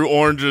around and threw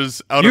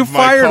oranges out You of my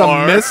fired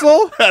car a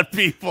missile? at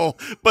people.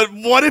 But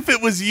what if it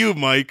was you,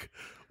 Mike?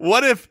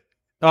 What if,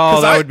 Oh,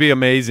 'Cause that I- would be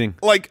amazing.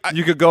 like,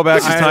 You could go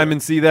back in time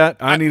and see that.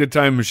 I need a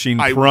time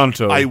machine I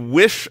pronto. I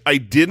wish I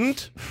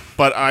didn't,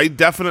 but I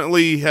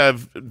definitely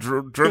have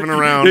driven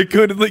around. It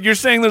could. Like, you're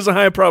saying there's a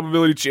high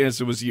probability chance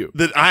it was you.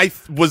 That I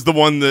was the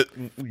one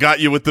that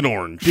got you with an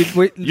orange.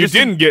 You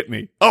didn't get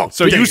me. Oh,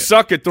 so dang you it.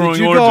 suck at throwing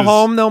Did you oranges. go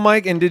home though,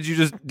 Mike? And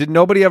did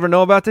nobody ever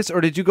know about this,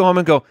 or did you go home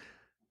and go,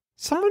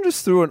 someone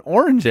just threw an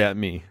orange at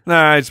me?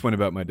 Nah, I just went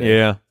about my day.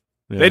 Yeah.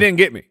 They didn't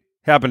get me.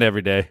 Happened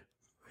every day.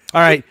 All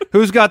right,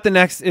 who's got the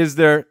next? Is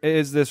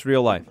this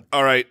real life?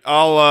 All right,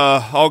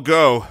 I'll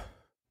go.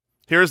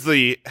 Here's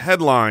the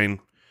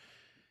headline: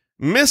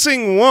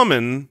 Missing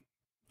woman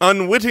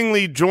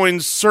unwittingly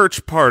joins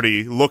search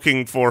party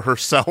looking for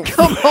herself.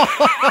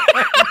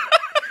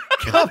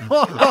 Come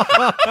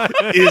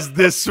on. Is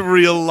this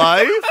real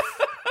life?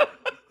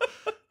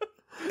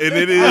 And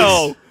it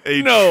is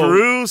a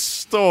true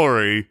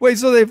story. Wait,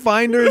 so they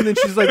find her and then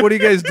she's like, "What are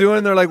you guys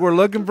doing?" They're like, "We're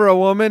looking for a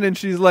woman," and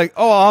she's like,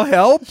 "Oh, I'll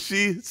help."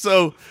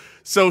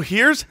 So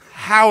here's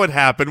how it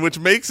happened, which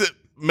makes it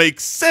make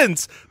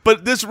sense.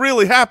 But this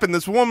really happened.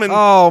 This woman.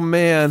 Oh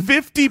man.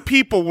 50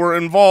 people were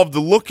involved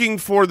looking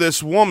for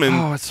this woman.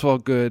 Oh, it's so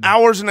good.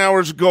 Hours and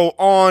hours go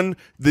on.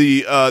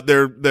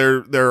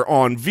 They're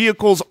on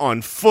vehicles,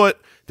 on foot.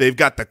 They've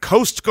got the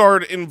Coast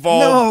Guard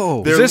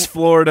involved. No. Is this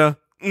Florida?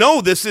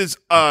 No, this is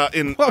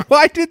in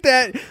Why did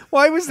that?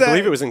 Why was I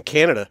believe that? it was in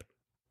Canada.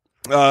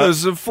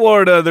 Because in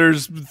Florida,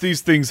 there's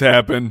these things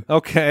happen.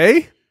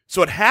 Okay.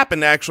 so it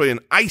happened actually in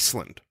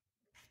Iceland.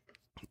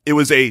 It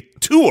was a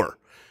tour.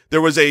 There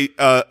was a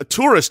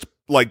tourist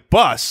like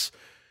bus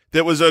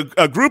that was a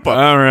group of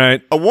All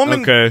right. A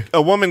woman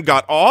Okay.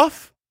 got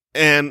off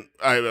and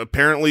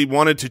apparently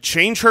wanted to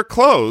change her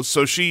clothes,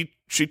 so she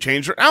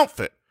changed her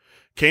outfit.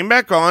 Came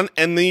back on,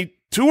 and the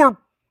tour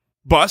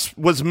bus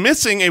was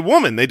missing a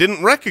woman. They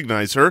didn't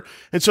recognize her,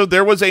 and so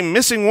there was a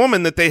missing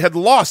woman that they had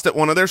lost at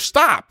one of their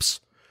stops.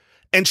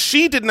 And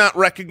she did not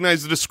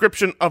recognize the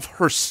description of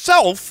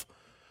herself,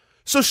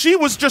 so she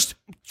was just,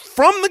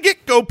 from the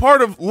get-go,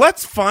 part of,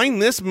 let's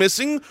find this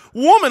missing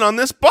woman on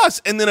this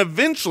bus. And then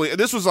eventually,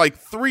 this was like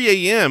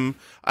 3 a.m.,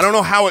 I don't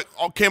know how it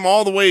came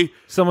all the way.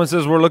 Someone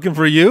says we're looking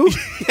for you.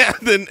 Yeah,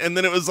 and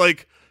then it was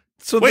like,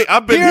 So wait,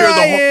 I've been Here here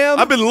I am.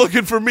 I've been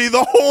looking for me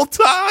the whole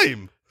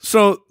time.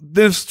 So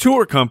this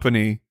tour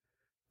company,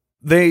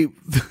 they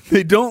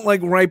don't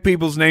like write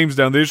people's names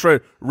down. They just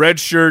write red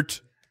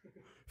shirt,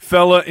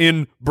 fella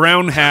in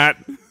brown hat,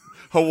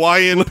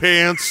 Hawaiian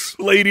pants.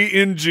 lady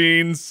in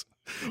jeans.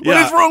 What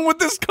Yeah. is wrong with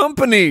this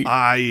company?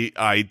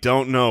 I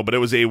don't know, but it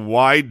was a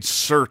wide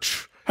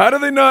search. How do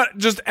they not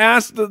just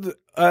ask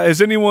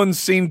has anyone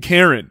seen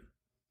Karen?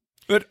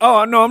 But,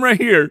 oh, no, I'm right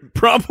here.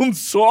 Problem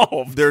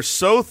solved. They're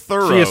so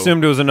thorough. She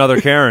assumed it was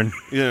another Karen.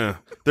 Yeah.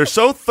 They're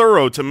so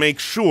thorough to make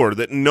sure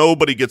that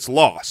nobody gets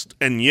lost,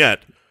 and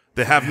yet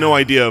they have no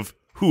idea of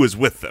who is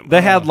with them.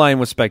 The headline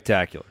was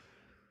spectacular.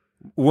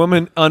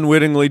 Woman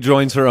unwittingly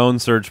joins her own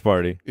search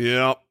party.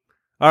 Yeah.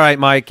 All right,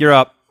 Mike, you're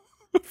up.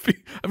 I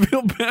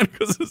feel bad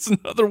because it's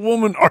another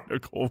woman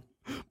article.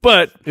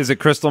 But Is it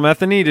Crystal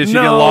Metheny? Did she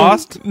no, get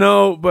lost?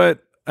 No, but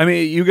I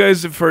mean, you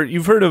guys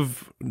you've heard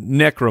of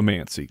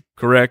necromancy,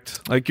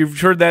 correct? Like you've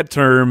heard that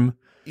term.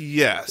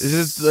 Yes.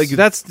 Is this like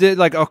That's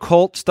like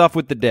occult stuff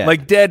with the dead.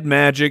 like dead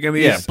magic? I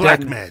mean, Yeah, it's black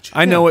dead- magic.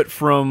 I know it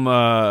from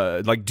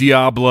like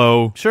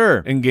Diablo,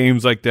 Sure. and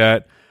games like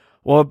that.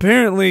 Well,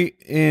 apparently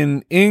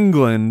in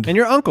England, And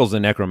your uncle's a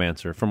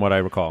necromancer, from what I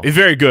recall. it's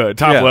very good,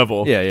 top Yeah,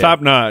 level, yeah, yeah.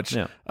 top notch.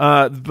 Yeah.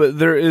 But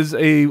there is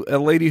a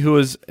lady who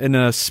is an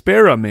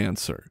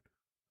asparamancer.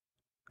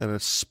 An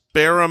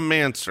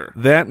asparamancer.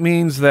 That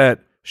means that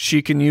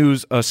she can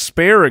use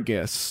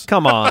asparagus,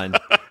 Come on.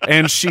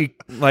 and she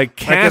like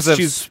Like as casts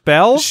a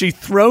spell? She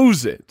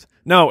throws it.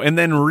 No, and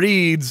then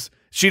reads.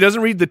 She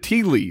doesn't read the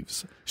tea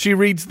leaves. She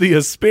reads the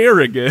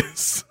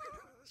asparagus.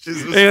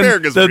 She's an And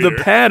asparagus the reader.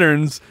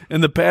 patterns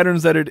and the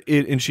patterns that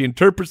and she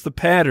interprets the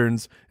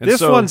patterns. And This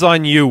so, one's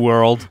on you,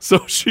 world.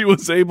 So she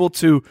was able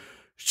to.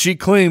 She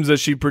claims that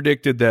she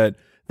predicted that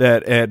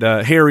at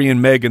Harry and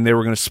Meghan they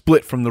were going to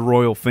split from the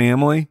royal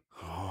family,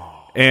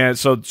 and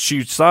so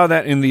she saw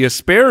that in the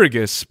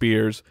asparagus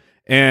spears,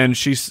 and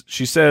she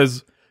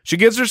says she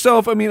gives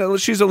herself. I mean,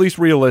 she's at least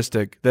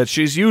realistic that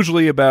she's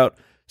usually about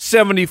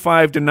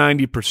 75 to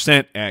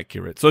 90%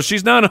 accurate. So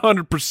she's not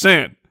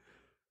 100%.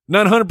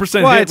 Not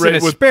 100% Well, hit it's an rate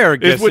with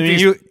asparagus. with I mean,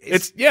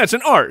 these- it's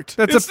an art.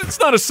 That's It's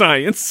not a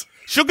science.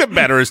 She'll get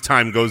better as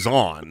time goes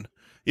on.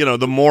 You know,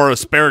 the more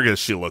asparagus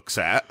she looks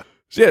at.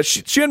 Yeah,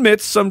 she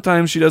admits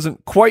sometimes she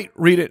doesn't quite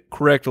read it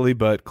correctly,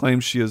 but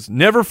claims she is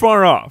never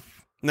far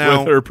off Now,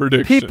 with her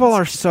predictions. People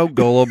are so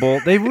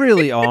gullible. They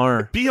really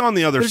are. Be on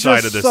the other They're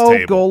side just of this so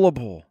table.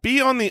 gullible. Be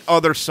on the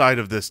other side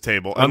of this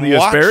table. on and the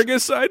watch-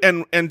 asparagus side.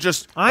 And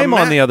just I'm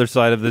on the other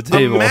side of the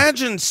table.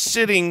 Imagine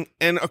sitting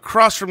and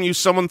across from you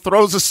someone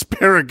throws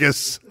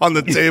asparagus on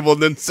the table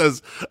and then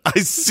says, I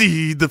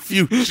see the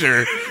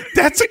future.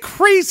 That's a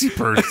crazy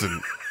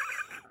person.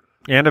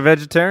 And a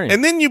vegetarian.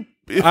 And then you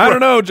I don't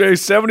know, Jay.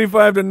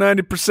 75 to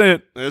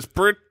 90%. It's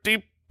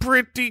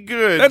pretty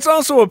good. That's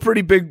also a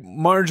pretty big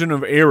margin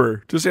of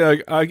error. To say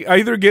like, I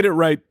either get it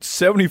right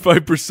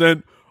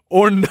 75%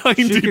 or 90%.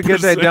 She could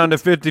get that down to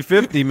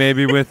 50-50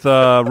 maybe with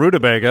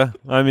rutabaga.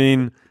 I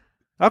mean,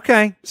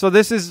 okay. So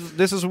this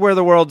is where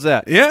the world's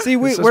at. Yeah, See,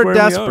 this is we're where we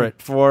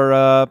desperate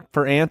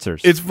for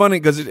answers. It's funny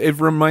because it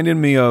reminded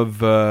me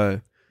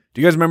of. Do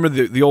you guys remember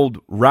the old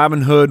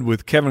Robin Hood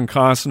with Kevin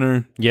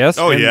Costner? yes.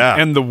 Oh, and- yeah.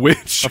 And the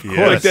witch. Of course.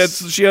 Like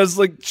that's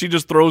she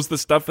just throws the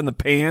stuff in the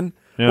pan.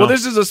 Yeah. Well,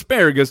 this is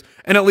asparagus,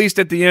 and at least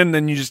at the end,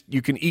 then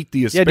you can eat the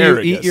Yeah.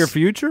 asparagus. Do you eat your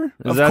future? Is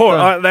Of that course,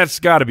 the- that's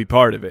got to be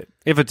part of it.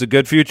 if it's a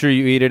good future,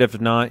 you eat it. If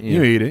not,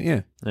 You eat it,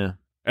 yeah. yeah.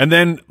 And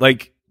then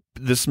like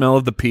the smell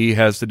of the pea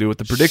has to do with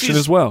the prediction She's-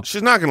 as well.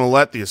 She's not going to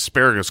let the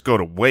asparagus go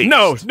to waste.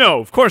 No,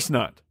 of course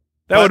not.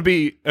 That But- would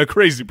be a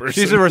crazy person.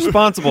 She's a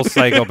responsible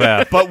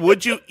psychopath. But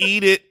would you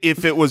eat it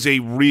if it was a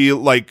real,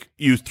 like,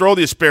 you throw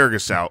the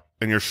asparagus out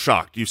and you're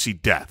shocked, you see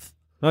death.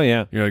 Oh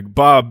yeah. You're like,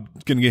 Bob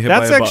gonna get hit by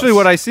That's a actually bus.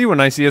 what I see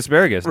when I see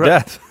asparagus.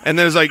 Death. And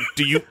there's like,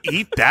 do you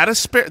eat that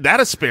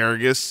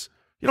asparagus?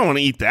 You don't want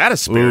to eat that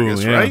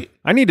asparagus, Ooh, yeah. right?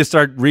 I need to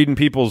start reading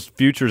people's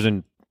futures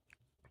in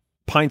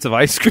pints of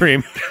ice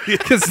cream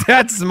because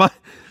that's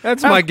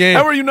my game.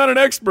 How are you not an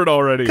expert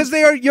already? Because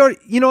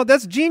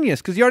that's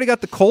genius. Because you already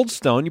got the cold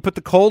stone. You put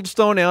the cold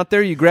stone out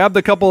there. You grab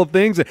the couple of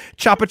things, and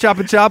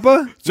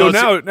choppa. So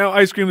No, now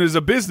ice cream is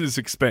a business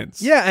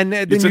expense. Yeah, and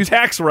then It's a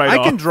tax write-off.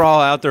 I can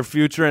draw out their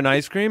future in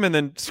ice cream, and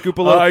then scoop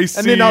a little, I and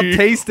then I'll see.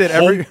 taste it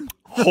every.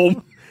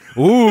 Home.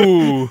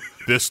 Ooh,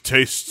 This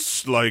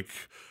tastes like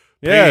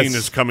Yes. pain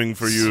is coming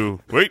for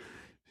you. Wait.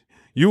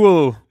 you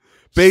will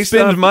Based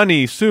spend on-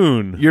 money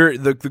soon. You're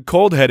the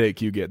cold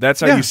headache you get. That's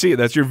how Yeah. you see it.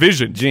 That's your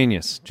vision.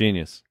 Genius.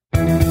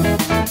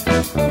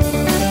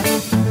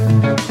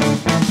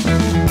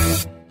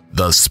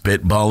 The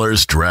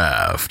Spitballers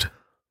Draft.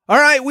 All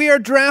right, we are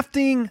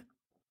drafting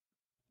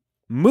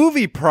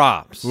movie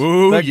props.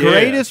 Ooh, the yeah.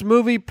 greatest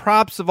movie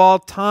props of all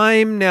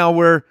time. Now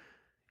we're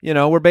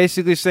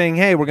basically saying,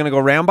 hey, we're going to go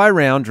round by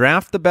round,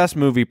 draft the best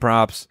movie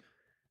props.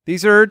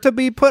 These are to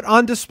be put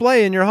on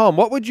display in your home.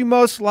 What would you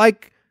most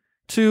like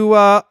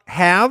to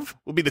have?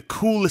 Will be the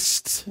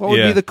coolest. What would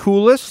Yeah. be the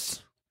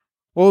coolest?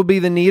 What would be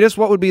the neatest?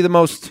 What would be the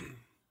most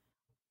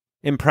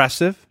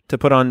impressive to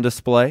put on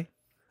display?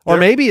 Or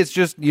maybe it's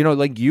just,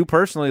 like you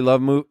personally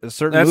love a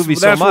certain That's movie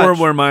so much.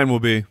 where mine will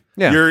be.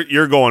 Yeah.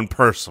 You're going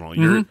personal.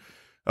 You're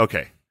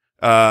okay.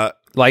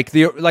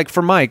 Like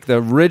for Mike, the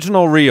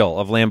original reel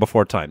of Land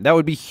Before Time. That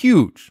would be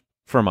huge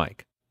for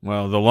Mike.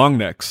 Well, the long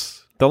necks.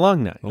 The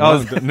Long Neck.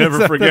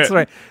 Never forget. That's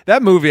right.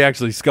 That movie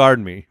actually scarred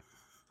me.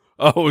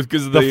 Oh,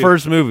 because The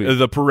first movie.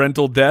 the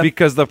parental death.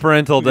 Because the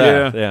parental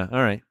death. Yeah.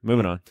 All right.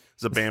 Moving on.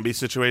 It's a Bambi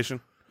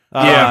situation.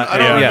 Yeah, I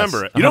don't yes,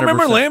 remember it. you don't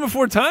remember 100%. Land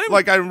Before Time?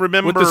 Like I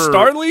remember with the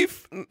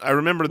Starleaf I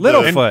remember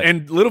Littlefoot.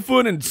 and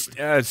Littlefoot and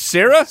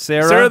Sarah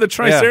Sarah? the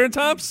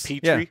Triceratops. Petrie.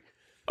 Yeah.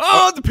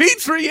 Oh, the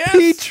Petrie, yes.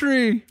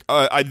 Petrie.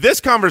 This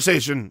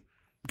conversation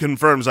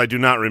confirms I do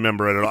not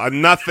remember it at all.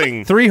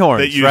 Nothing. Three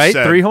horns, that you right?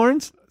 said. 3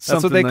 horns? That's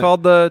what Something they like-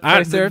 called the I-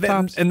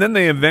 Triceratops. and then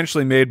they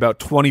eventually made about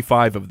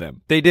 25 of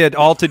them. They did,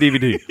 all to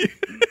DVD.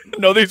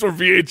 No, these were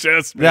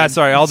VHS. Man. Yeah,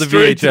 sorry, all the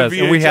Straight to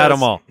VHS, and we had VHS.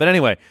 them all. But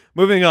anyway,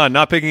 moving on,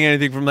 not picking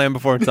anything from Land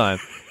Before Time.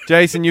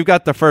 Jason, you've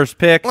got the first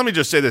pick. Let me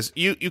just say this: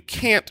 you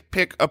can't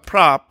pick a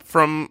prop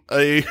from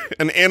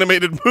an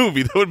animated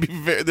movie. That would be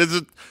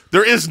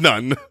there is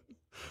none.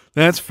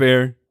 That's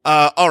fair.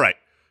 All right.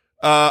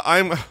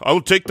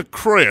 I'll take the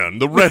crayon,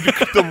 the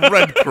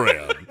red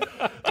crayon.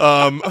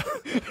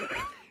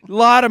 A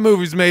lot of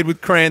movies made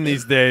with crayon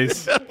these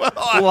days.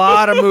 A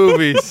lot of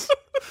movies.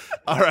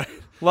 All right.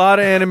 A lot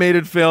of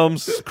animated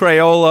films.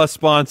 Crayola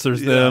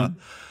sponsors them.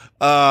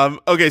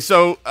 Okay,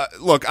 so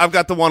look, I've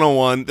got the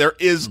 101. There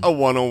is a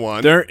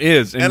 101. There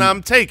is. and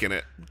I'm taking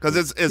it because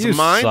it's You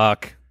mine.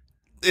 suck.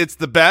 It's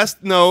the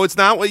best. No, it's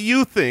not what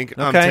you think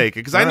I'm Okay. taking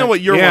because I All know right.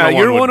 what your yeah,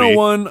 101 your would be.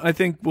 101, I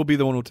think, will be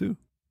the 102.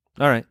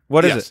 All right.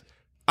 What is Yes. it?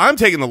 I'm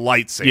taking the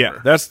lightsaber. Yeah,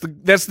 that's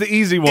the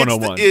easy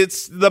 101.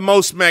 It's the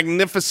most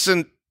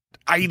magnificent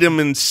item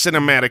in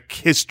cinematic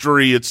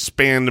history. It's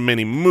spanned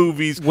many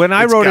movies. When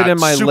I It's wrote it got in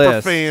my super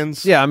list,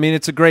 fans. yeah, I mean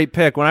it's a great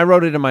pick. When I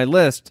wrote it in my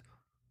list,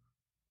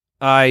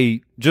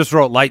 I just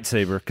wrote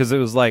lightsaber because it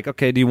was like,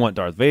 okay, do you want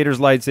Darth Vader's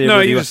lightsaber?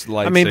 No, Do you want- just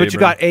I mean, but you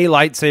lightsaber. got a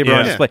lightsaber on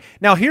Yeah. display.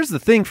 Now, here's the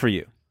thing for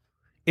you: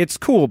 it's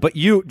cool, but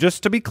you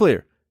just to be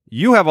clear,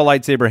 you have a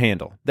lightsaber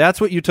handle.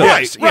 That's what you took.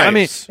 Right, right. I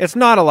mean, it's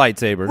not a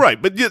lightsaber,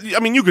 Right, but I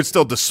mean, you could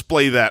still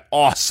display that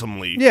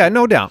awesomely. Yeah,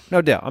 no doubt,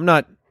 no doubt. I'm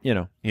not,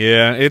 Yeah,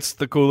 it's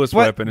the coolest But,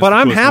 weapon. It's but the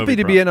I'm coolest happy movie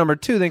to prop. be at number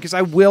 2 then because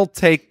I will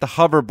take the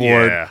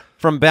hoverboard Yeah.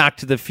 from Back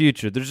to the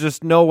Future. There's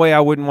just no way I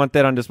wouldn't want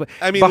that on display.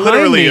 I mean, Behind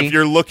literally, me, if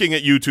you're looking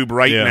at YouTube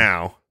right Yeah.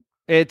 now,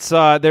 it's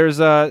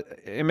there's a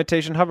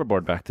imitation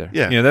hoverboard back there.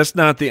 yeah. Yeah, that's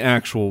not the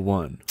actual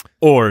one.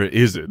 Or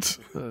is it?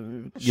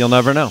 You'll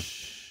never know.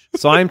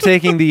 So I'm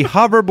taking the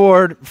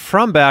hoverboard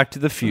from Back to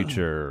the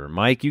Future.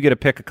 Mike, you get to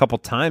pick a couple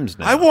times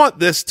now. I want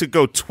this to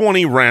go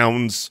 20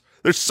 rounds.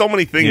 There's so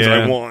many things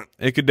I want.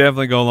 It could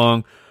definitely go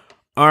long.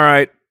 All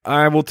right,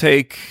 I will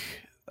take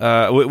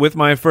with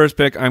my first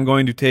pick. I'm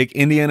going to take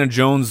Indiana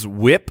Jones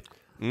whip.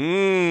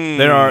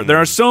 There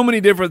are so many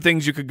different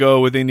things you could go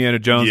with Indiana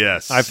Jones.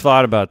 Yes. I've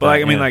thought about that. but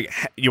like I mean, yeah. like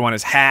you want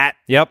his hat.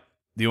 Yep.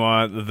 You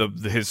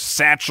want his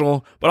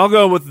satchel, but I'll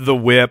go with the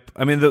whip.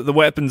 I mean, the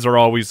weapons are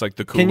always like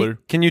the cooler.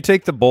 Can you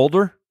take the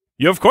boulder?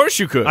 Yeah, of course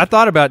you could. I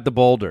thought about the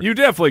boulder. You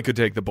definitely could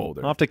take the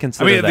boulder. I'll have to I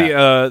consider mean,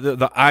 that.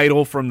 the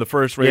idol from the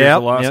first Raiders Yep,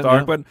 of the Lost yep,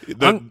 Ark, yep.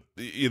 but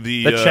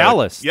The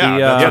chalice, Yeah, the, that's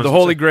yeah, what the I was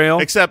Holy saying. Grail.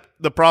 Except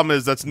the problem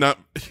is that's not,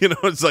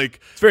 it's like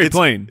It's very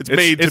plain. It's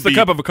made to it's the be,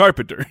 cup of a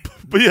carpenter.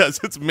 but yes,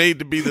 it's made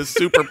to be this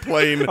super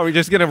plain. Are we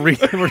just gonna we're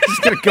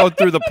just gonna go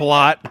through the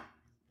plot?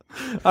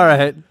 All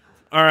right.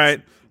 All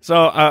right,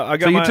 so I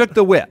got. So you took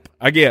the whip.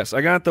 I guess I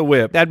got the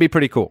whip. That'd be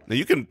pretty cool. Now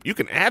you can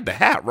add the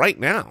hat right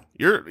now.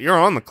 You're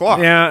on the clock.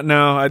 Yeah,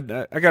 no, I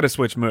got to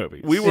switch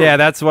movies. We were Yeah,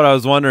 that's what I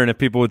was wondering if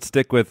people would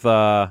stick with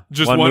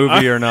Just one one-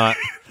 movie or not.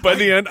 By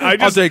the end, I I'll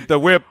just take the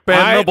whip and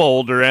I- the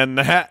boulder and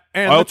the hat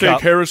and I'll the take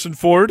cup. Harrison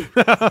Ford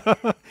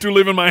to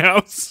live in my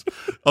house.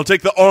 I'll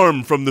take the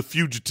arm from the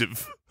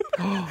fugitive.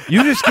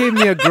 You just gave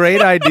me a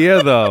great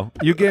idea, though.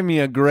 You gave me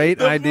a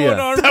great idea.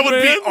 one-armed That would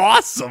man. be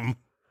awesome.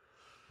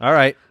 All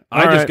right. I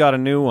All just right. got a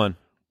new one.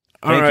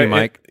 All Thank you, right,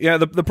 Mike. Yeah,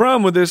 the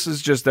problem with this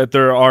is just that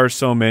there are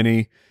so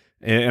many,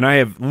 and I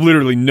have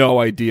literally no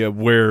idea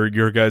where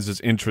your guys'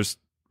 interest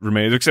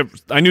remains.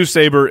 Except I knew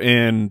Saber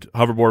and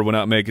Hoverboard would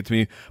not make it to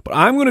me, but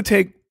I'm going to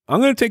take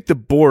the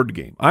board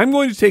game. I'm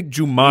going to take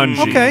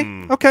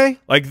Jumanji. Okay.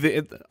 Like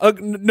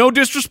no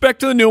disrespect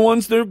to the new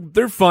ones,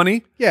 they're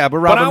funny, Yeah, but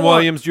I Robin want-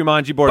 Williams,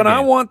 Jumanji board but game.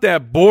 I want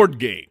that board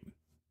game.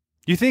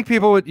 You think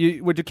people would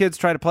your kids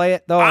try to play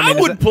it though? I mean,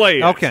 is would play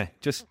it. Okay,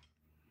 just.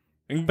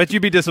 But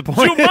you'd be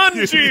disappointed.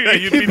 Jumanji. Yeah,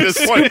 you'd be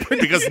disappointed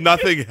because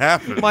nothing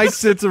happened. Mike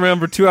sits around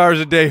for 2 hours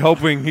a day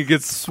hoping he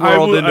gets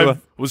swirled into I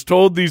was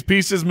told these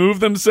pieces move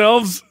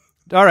themselves.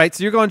 All right,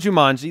 so you're going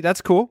Jumanji. That's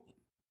cool.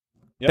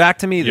 Back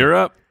to me then. You're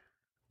up.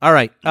 All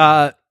right.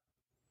 I'm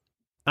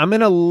going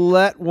to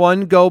let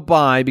one go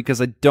by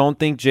because I don't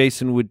think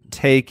Jason would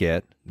take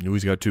it.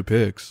 He's got 2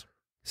 picks.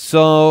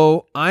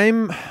 So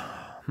I'm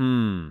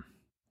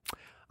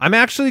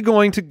actually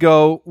going to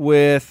go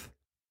with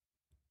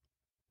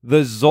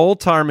the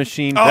Zoltar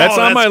machine Oh, That's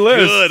on my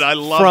list. Good. I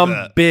love from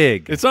that.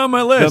 Big. It's on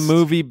my list. The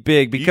movie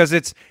Big, because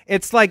it's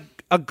like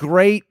a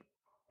great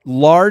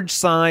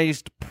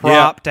large-sized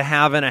prop to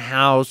have in a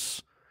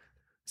house.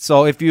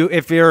 So if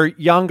you're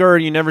younger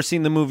and you've never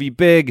seen the movie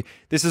Big,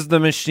 this is the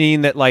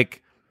machine that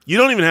like You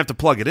don't even have to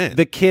plug it in.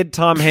 the kid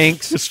Tom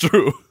Hanks It's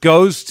true.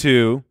 goes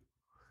to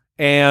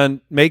and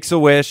makes a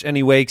wish and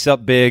he wakes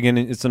up big and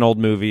it's an old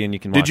movie and you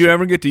can watch Did you it.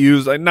 ever get to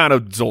use not a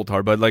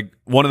Zoltar, but like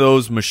one of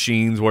those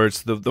machines where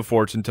it's the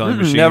fortune telling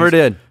machine? Never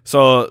did.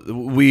 So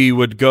we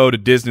would go to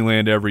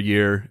Disneyland every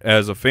year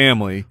as a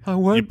family. I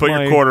want you put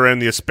your quarter in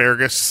the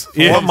asparagus.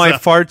 I want my Thumbs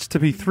up. farts to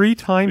be 3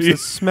 times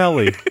as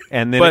smelly.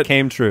 And then it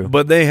came true.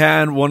 But they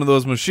had one of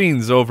those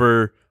machines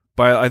over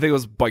by I think it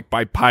was like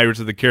by Pirates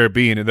of the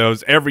Caribbean, and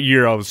those every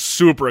year I was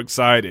super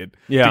excited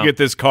to get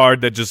this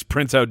card that just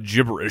prints out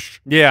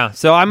gibberish. Yeah,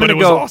 so I'm But gonna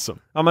it was go. awesome.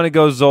 I'm gonna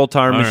go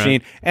Zoltar All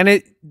machine,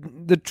 and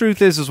the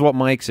truth is what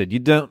Mike said. You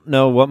don't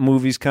know what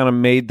movies kind of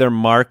made their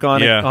mark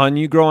on Yeah. it on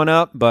you growing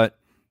up, but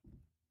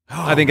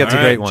I think that's a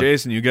All great right, one.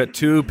 Jason, you got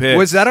 2 picks.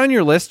 Was that on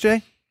your list,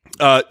 Jay?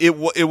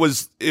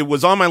 It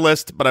was on my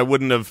list, but I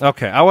wouldn't have.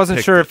 Okay, I wasn't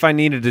Picked sure it. if I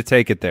needed to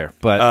take it there,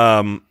 but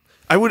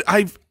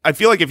I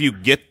feel like if you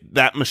get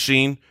that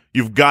machine,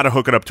 you've got to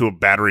hook it up to a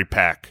battery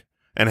pack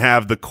and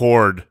have the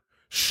cord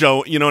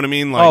show. You know what I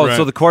mean? Like,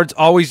 so the cord's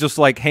always just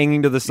like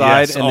hanging to the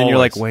side, Yes, and then you're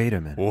like, always. wait a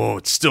minute, whoa,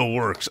 it still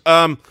works.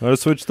 gotta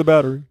switch the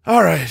battery.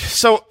 All right.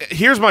 So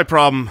here's my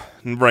problem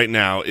right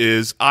now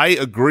is I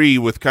agree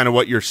with kind of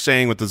what you're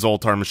saying with the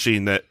Zoltar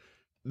machine that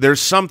there's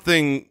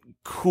something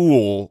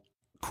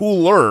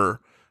cooler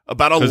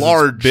about a 'Cause it's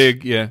large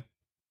big, yeah.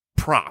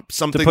 prop,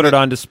 something To put it that-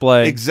 on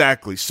display.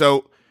 Exactly.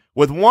 So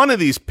with one of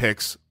these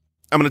picks,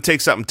 I'm going to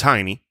take something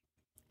tiny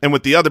And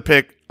with the other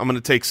pick, I'm going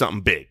to take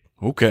something big.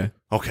 Okay.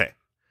 Okay.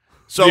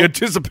 So The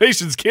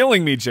anticipation's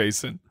killing me,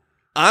 Jason.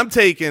 I'm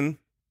taking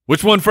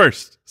Which one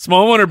first?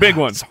 Small one or big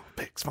one?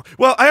 big, small.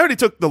 Well, I already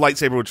took the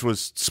lightsaber, which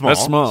was small.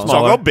 That's small. So I'll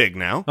Smaller. go big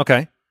now.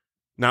 Okay.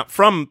 Not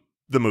from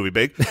the movie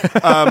Big.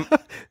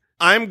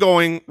 I'm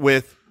going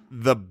with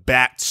the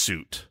bat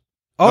suit.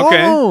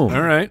 Okay. Oh,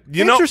 All right.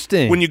 You know,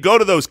 Interesting. when you go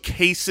to those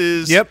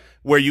cases Yep.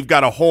 where you've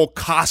got a whole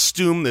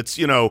costume that's,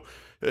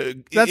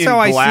 That's in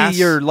how glass. I see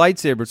your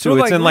lightsaber too. So,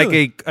 it's like, in like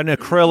really- an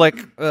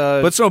acrylic.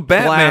 But so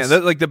Batman,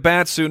 glass. like the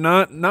bat suit,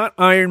 not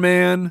Iron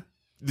Man.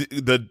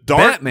 The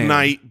Dark Batman.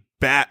 Knight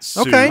bat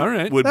suit Okay. All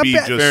right. would Not be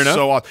bad. Fair just enough.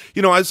 so awesome.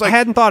 I was I like,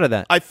 hadn't thought of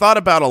that. I thought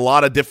about a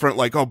lot of different,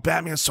 like, oh,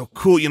 Batman's so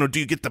cool. Do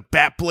you get the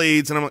bat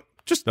blades? And I'm like,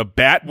 just The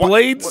bat What-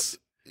 blades?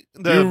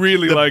 You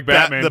really the like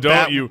bat- Batman, the don't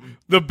bat- you?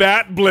 The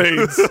bat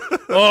blades.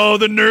 Oh,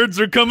 the nerds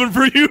are coming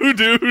for you,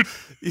 dude.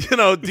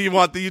 Do you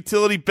want the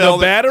utility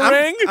belt?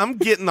 Batarang? I'm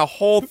getting the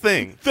whole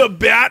thing. The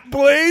bat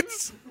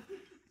blades?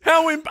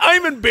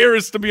 I'm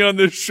embarrassed to be on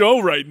this show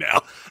right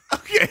now.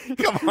 Okay,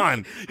 come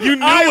on. You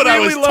knew what I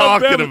was love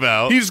talking Batman.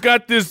 about. He's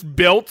got this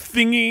belt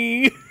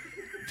thingy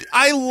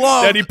I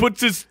love that he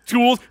puts his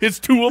tool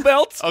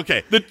belts.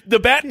 Okay. The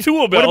bat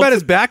tool belt. What about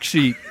his back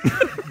sheet?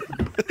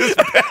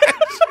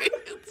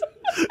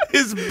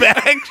 his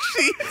bag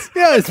sheets.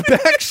 Yeah, his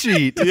back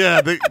sheet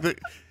Yeah,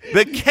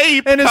 the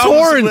cape and his comes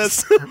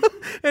horns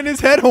with- and his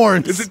head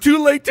horns. Is it too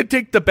late to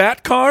take the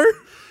bat car?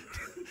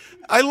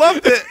 I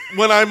love that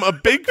when I'm a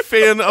big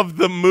fan of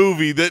the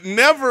movie that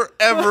never,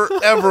 ever,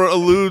 ever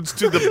alludes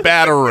to the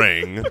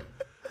Batarang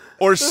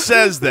or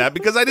says that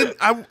because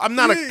I'm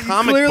not a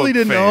comic clearly book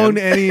didn't fan. own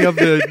any of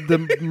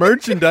the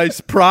merchandise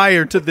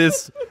prior to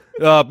this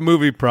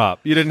movie prop.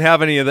 You didn't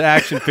have any of the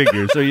action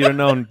figures, so you didn't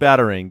own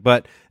Batarang.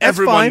 But that's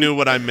Everyone fine. knew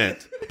what I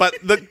meant. But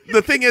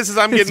the thing is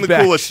I'm getting the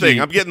back coolest thing.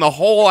 sheet. I'm getting the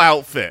whole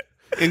outfit,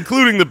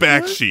 including the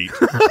back sheet,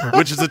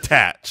 which is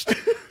attached.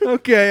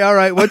 Okay, all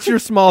right. What's your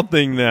small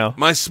thing now?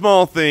 My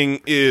small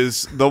thing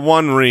is the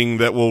one ring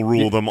that will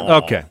rule them all.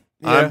 Okay.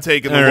 I'm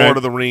taking the All Lord right.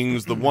 of the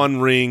Rings, the one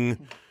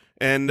ring.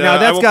 And Now I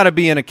that's will- got to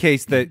be in a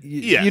case that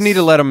Yes. you need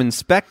to let them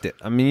inspect it.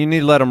 I mean, you need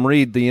to let them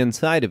read the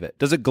inside of it.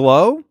 Does it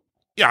glow?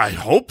 Yeah, I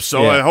hope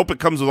so. Yeah. I hope it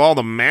comes with all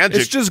the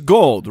magic. It's just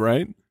gold,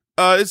 right?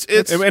 It's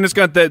And it's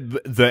got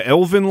the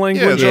elven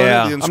language. the- on it? Yeah.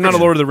 the I'm not a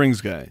inscription. Lord of the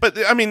Rings guy. But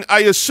I mean,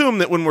 I assume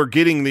that when we're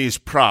getting these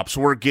props,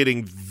 we're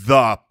getting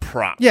the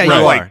prop. Yeah, Right.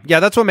 you Like, are. Yeah,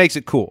 that's what makes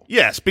it cool.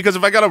 yes, because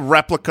if I got a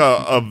replica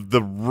of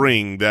the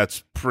ring,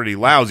 that's pretty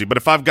lousy. But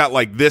if I've got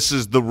like this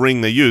is the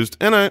ring they used,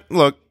 and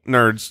look,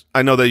 nerds,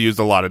 I know they used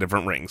a lot of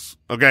different rings.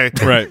 Okay,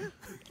 Right.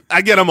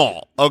 I get them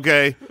all.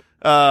 Okay,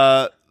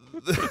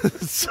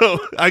 so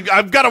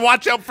I've got to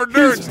watch out for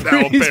nerds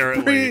now. He's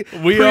Apparently,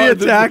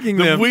 pre-attacking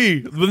the them.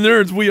 the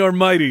nerds, we are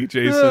mighty,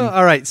 Jason.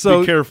 All right, so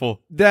be careful.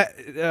 that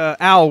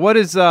Al, what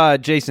does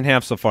Jason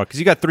have so far? Because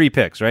you got 3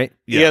 picks, right?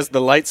 He has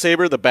the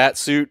lightsaber, the bat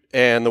suit,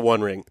 and the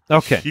One Ring.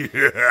 Okay.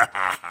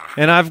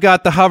 And I've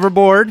got the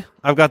hoverboard,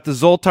 I've got the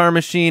Zoltar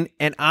machine,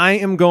 and I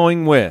am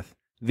going with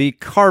the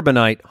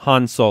Carbonite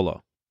Han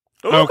Solo.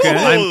 Okay.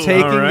 I'm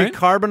taking All right. the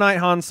Carbonite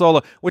Han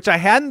Solo, which I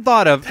hadn't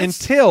thought of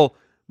until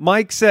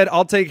Mike said,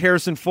 I'll take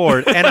Harrison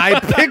Ford. And I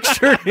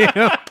pictured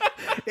him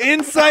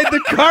inside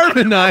the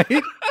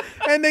Carbonite.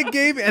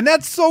 And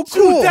that's so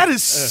cool. Dude, that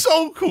is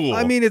so cool.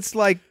 I mean, it's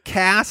like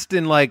cast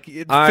and like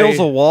it I- fills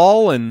a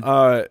wall. And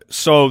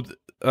So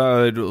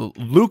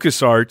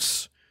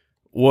LucasArts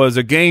was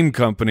a game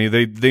company.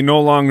 They no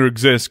longer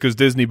exist because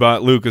Disney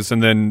bought Lucas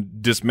and then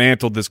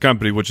dismantled this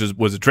company, which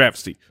was a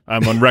travesty.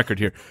 I'm on record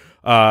here.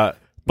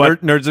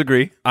 But nerds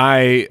agree.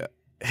 I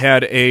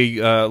had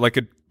a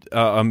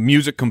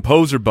music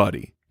composer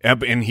buddy,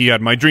 and he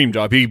had my dream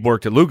job. He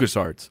worked at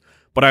LucasArts,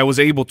 but I was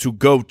able to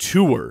go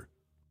tour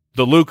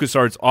the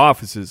LucasArts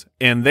offices,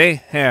 and they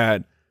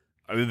had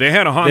a Han They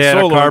had a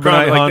Solo. Carbonite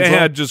like Han they Solo?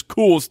 had just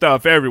cool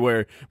stuff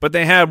everywhere, but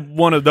they had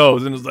one of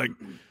those, and it's like,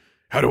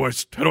 how do I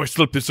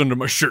slip this under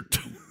my shirt?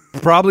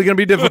 Probably going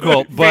to be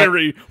difficult, but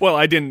Very well.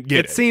 I didn't get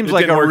it. it seems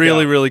like didn't a work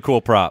really, out. really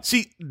cool prop.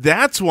 see,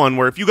 that's one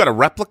where if you got a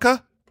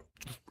replica,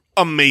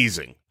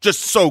 amazing, just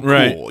so cool.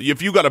 Right.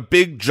 If you got a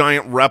big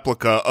giant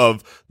replica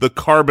of the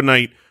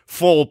Carbonite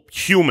full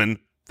human,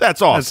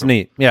 that's awesome. That's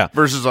neat. Yeah.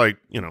 Versus like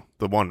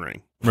the One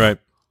Ring. Right.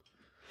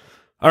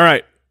 All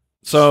right.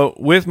 So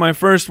with my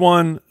first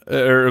one,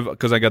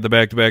 because I got the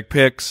back-to-back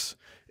picks,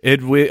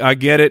 I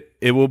get it.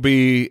 It will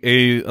be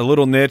a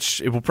little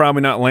niche. It will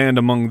probably not land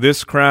among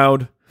this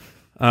crowd,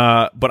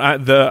 but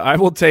I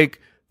will take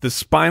the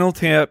Spinal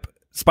Tap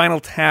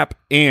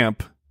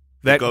amp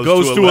that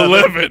goes to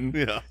 11.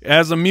 Yeah.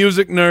 As a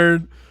music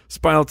nerd,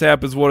 Spinal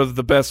Tap is one of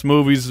the best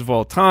movies of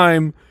all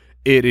time.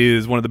 It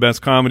is one of the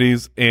best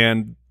comedies,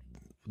 and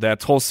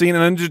that whole scene.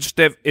 And then just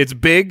it's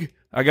big.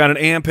 I got an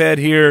amp head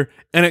here,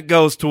 and it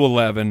goes to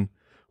 11,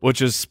 which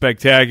is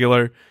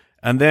spectacular.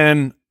 And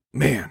then,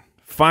 man,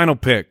 final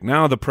pick.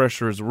 Now the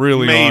pressure is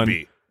really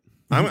Maybe.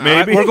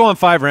 Maybe. We're going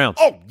 5 rounds.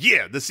 Oh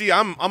yeah.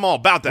 I'm all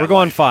about that. We're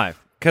going 5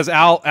 because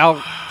Al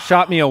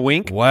shot me a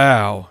wink,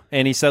 Wow.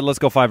 and he said, let's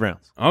go 5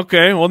 rounds.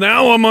 Okay, well,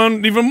 now I'm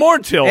on even more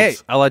tilt. Hey,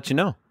 I'll let you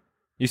know.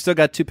 You still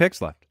got 2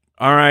 picks left.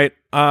 All right,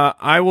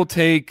 I will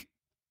take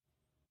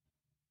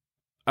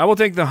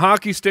the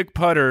hockey stick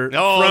putter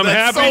from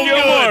that's Happy so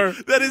Gilmore.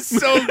 good. That is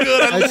so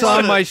good. It's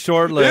on my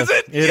short list. Is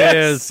it? It Yes.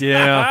 is,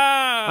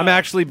 yeah. I'm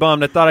actually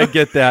bummed. I thought I'd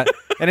get that.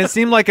 And it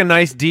seemed like a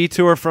nice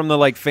detour from the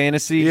like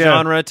fantasy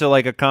genre to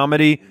like a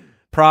comedy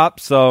prop.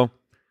 So,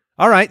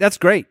 all right, that's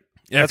great.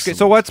 That's good.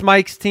 So what's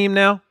Mike's team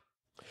now?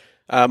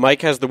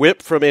 Mike has the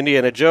whip from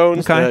Indiana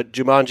Jones, Okay. the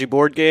Jumanji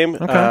board game,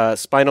 Okay.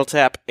 Spinal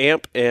Tap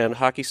amp, and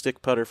hockey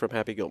stick putter from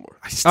Happy Gilmore.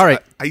 All right.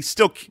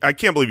 I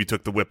can't believe you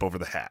took the whip over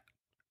the hat.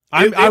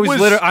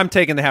 I'm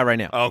taking the hat right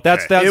now. Okay.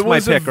 That's It my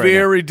was pick a right now.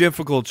 very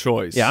difficult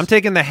choice. Yeah, I'm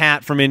taking the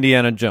hat from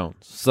Indiana Jones.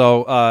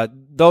 So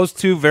those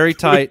two very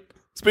tight.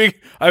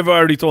 I've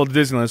already told the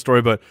Disneyland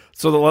story, but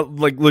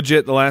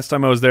legit, the last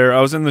time I was there,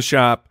 I was in the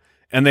shop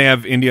and they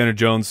have Indiana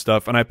Jones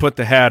stuff, and I put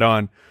the hat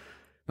on.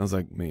 I was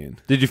like, man,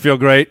 Did you feel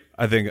great?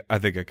 I think I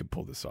could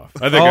pull this off.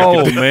 I think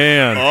I could.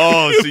 Man.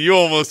 Oh, so you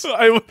almost.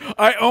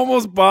 I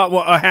almost bought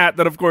a hat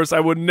that, of course, I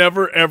would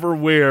never ever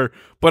wear.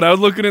 But I was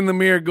looking in the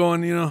mirror,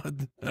 going, I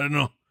don't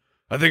know.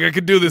 I think I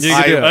could do this.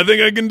 I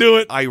think I can do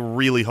it. I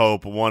really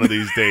hope one of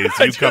these days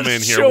I you come just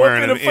in here show up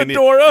wearing in a an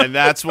fedora. and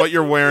that's what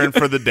you're wearing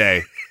for the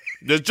day.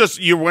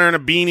 You're wearing a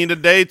beanie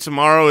today.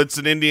 Tomorrow it's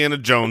an Indiana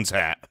Jones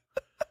hat.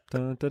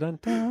 Dun, dun, dun,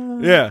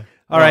 dun. Yeah.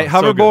 All right,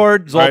 so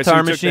hoverboard, good. All right, so Zoltar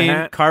you took the machine,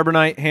 hat.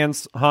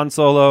 Carbonite, Han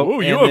Solo.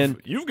 Oh,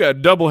 and you've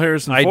got double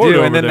Harrison I Ford do,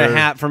 over and then there. the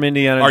hat from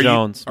Indiana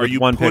Jones. Are with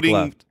you one pick putting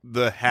left.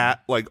 the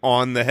hat like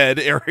on the head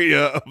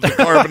area of the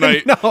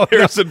Carbonite No,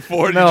 Harrison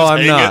Ford? No, and just I'm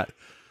hang not.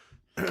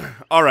 it?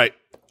 All right,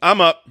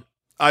 I'm up.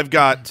 I've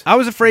got. I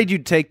was afraid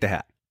you'd take the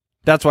hat.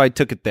 That's why I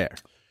took it there.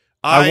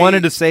 I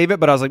wanted to save it,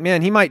 but I was like,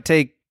 man, he might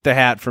take the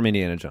hat from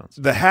Indiana Jones.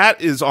 The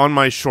hat is on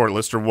my short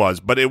list, or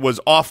was, but it was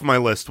off my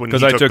list when he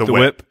I took took the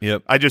whip.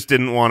 Yep. I just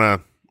didn't want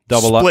to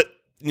Double up. split.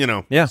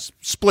 Yeah.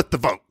 Split the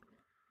vote.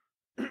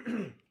 All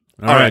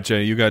right,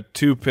 Jay, you got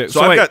 2 picks.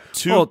 So I've wait, got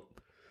 2. well,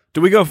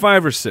 do we go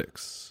 5 or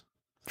 6?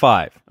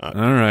 5. All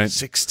right.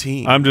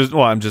 16. I'm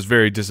just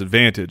very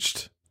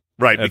disadvantaged.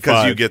 Right, at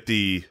because you 5. get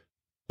the.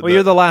 Well,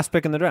 you're the last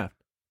pick in the draft.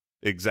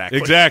 Exactly.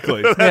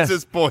 Exactly. That's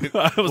his point.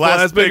 I was the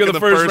last pick of the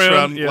first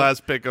round. Yeah.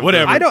 Last pick of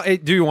Whatever.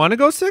 Do you want to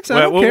go 6? I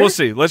Well, don't care. we'll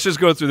see. Let's just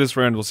go through this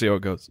round. We'll see how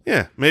it goes.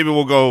 Yeah, maybe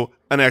we'll go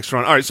an extra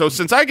one. All right, so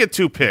since I get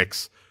 2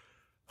 picks,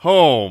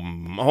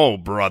 oh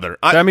brother,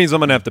 That means I'm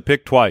going to have to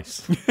pick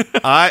twice. thanks,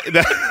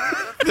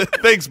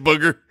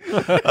 Booger.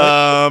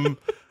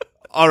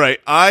 All right,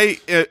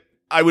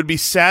 I would be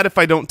sad if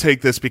I don't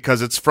take this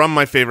because it's from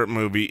my favorite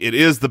movie. It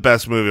is the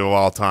best movie of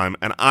all time,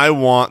 and I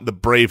want the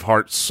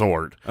Braveheart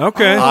sword.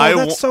 Okay.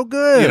 That's so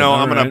good.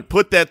 I'm going to right.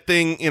 put that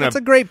thing in That's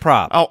a great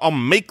prop. I'll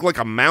make like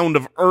a mound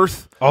of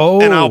earth.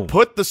 Oh. and I'll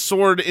put the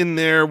sword in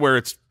there where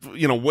it's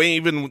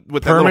waving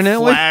with that little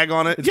Permanently? flag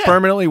on it. It's Yeah.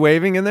 permanently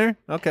waving in there?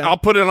 Okay. I'll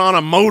put it on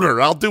a motor.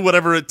 I'll do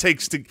whatever it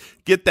takes to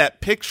get that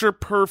picture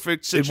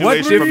perfect situation. What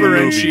from the movie.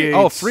 differentiates?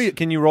 Oh, free.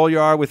 Can you roll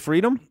your R with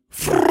freedom?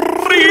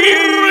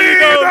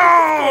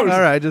 All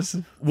right, just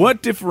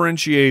What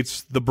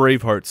differentiates the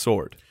Braveheart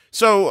sword?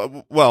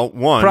 So,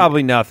 one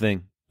probably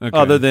nothing Okay.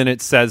 other than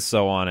it says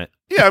so on it.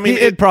 Yeah, I mean,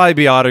 It'd probably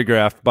be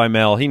autographed by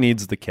Mel. He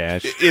needs the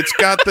cash. it's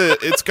got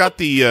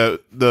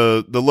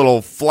the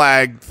little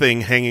flag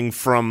thing hanging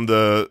from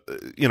the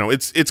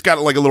it's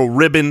got like a little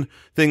ribbon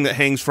thing that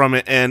hangs from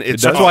it, and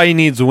it's That's why he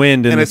needs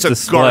wind in and this it's a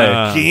display.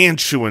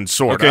 gargantuan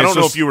sword. I don't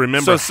know if you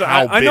remember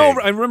how I big. know.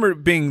 I remember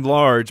it being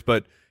large,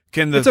 but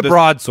can It's a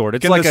broadsword.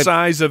 It's can like the a.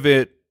 size of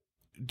it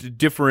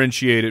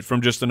differentiate it from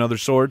just another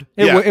sword?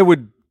 Yeah. It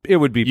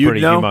would be You'd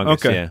pretty know? humongous.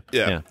 Okay.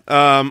 Yeah.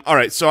 All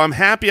right, so I'm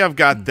happy I've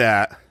got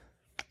that.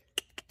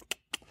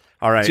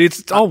 All right. See,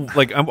 it's all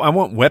like I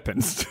want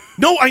weapons.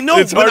 No, I know.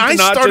 It's hard to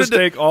not just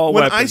take all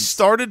when I weapons.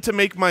 started to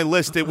make my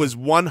list, it was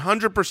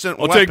 100%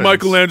 I'll take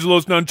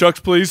Michelangelo's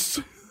nunchucks, please.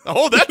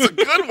 Oh, that's a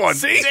good one.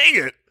 Dang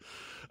it.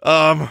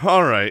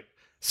 All right.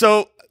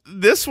 So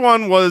this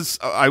one was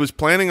I was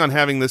planning on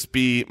having this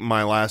be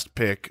my last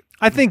pick.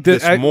 I think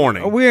that This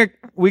morning. we're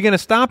going to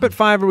stop at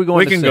 5 or are we going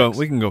We to can 6? go.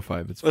 We can go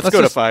 5. It's fine. Let's go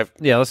to just- 5.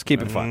 Yeah, let's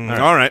keep it 5.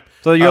 All right.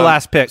 So your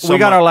last pick. so We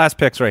got my- our last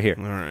picks right here.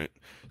 All right.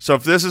 So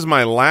if this is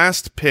my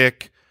last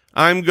pick,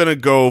 I'm going to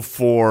go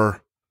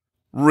for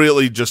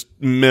really just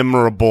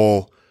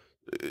memorable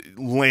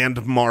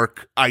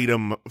landmark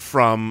item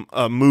from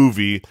a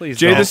movie. Please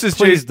Jay, don't. this is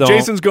Please don't.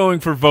 Jason's going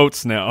for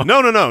votes now.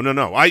 No.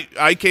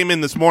 I came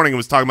in this morning and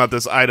was talking about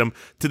this item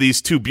to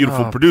these 2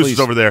 beautiful producers please.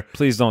 over there.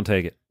 Please don't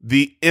take it.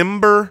 The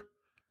Ember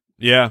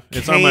Yeah,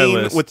 it's cane on my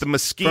list. with the From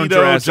mosquito,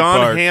 Jurassic John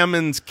Park.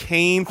 Hammond's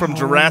cane from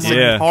Jurassic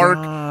Yeah. Park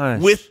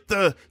gosh. with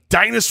the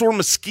dinosaur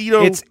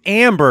mosquito. It's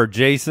amber,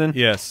 Jason.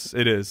 Yes,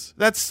 it is.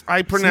 That's I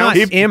It's pronounce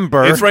not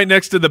ember. It's right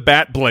next to the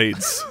bat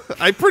blades.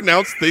 I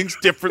pronounce things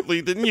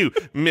differently than you,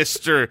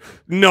 Mister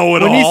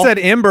Know-it-all. When you said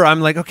ember,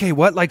 I'm like, okay,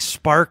 what like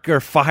spark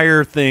or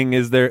fire thing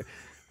is there?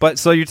 But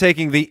so you're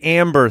taking the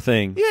amber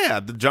thing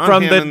yeah, the John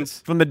from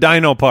Hammond's the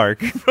Dino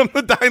Park. from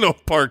the Dino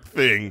Park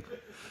thing.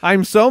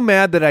 I'm so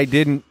mad that I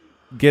didn't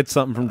get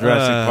something from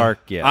Jurassic Park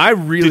yet. I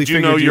really Did you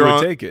figured know you you're would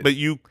on? take it. But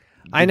you.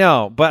 I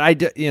know, but I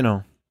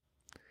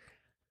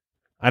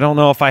don't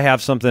know if I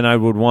have something I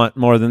would want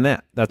more than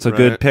that. That's a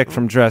good Right. pick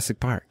from Jurassic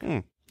Park.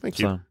 Thank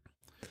you. So,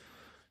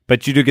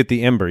 but you do get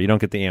the Ember. You don't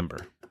get the Amber.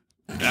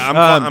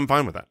 I'm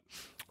fine with that.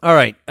 All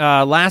right.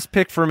 Last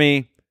pick for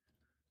me.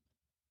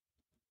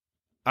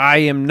 I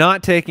am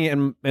not taking it,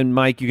 and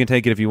Mike, you can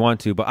take it if you want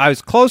to, but I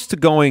was close to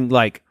going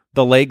like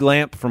the leg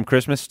lamp from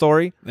Christmas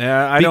Story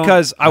Yeah,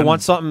 because I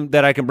want something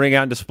that I can bring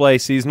out and display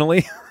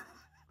seasonally.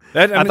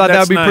 I thought that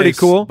that's would be pretty nice,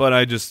 cool. But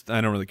I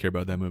don't really care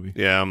about that movie.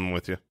 Yeah, I'm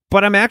with you.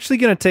 But I'm actually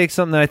going to take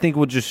something that I think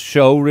will just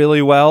show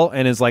really well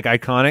and is like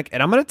iconic,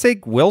 and I'm going to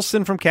take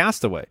Wilson from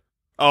Castaway.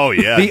 Oh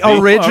yeah, The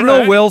original all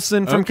right.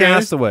 Wilson from Okay.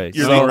 Castaway.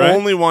 You're So- the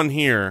only one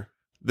here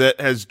that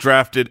has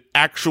drafted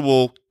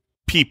actual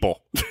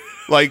people.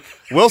 Like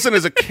Wilson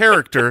is a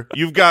character.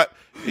 You've got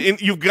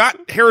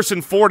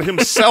Harrison Ford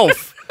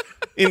himself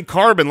in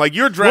Carbon. Like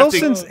you're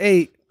drafting.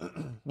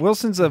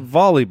 Wilson's a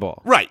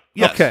volleyball. Right.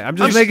 Yes. Okay, I'm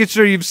just making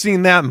sure you've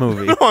seen that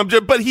movie. No,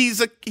 but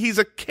he's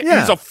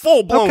a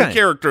full blown Okay.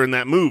 character in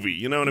that movie.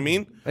 You know what I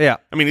mean? Yeah.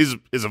 I mean, he's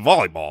a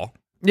volleyball.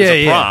 Yeah, He's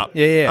a yeah. prop.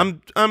 Yeah.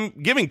 I'm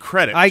giving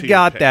credit. I to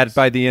got your that picks.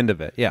 by the end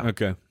of it. Yeah.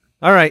 Okay.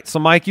 All right. So,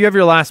 Mike, you have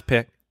your last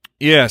pick.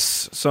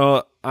 Yes.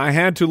 So I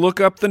had to look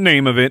up the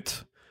name of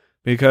it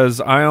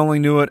because I only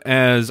knew it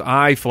as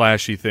eye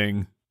flashy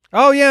thing.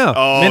 Oh, yeah.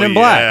 Oh, Men in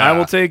Black. yeah. I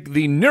will take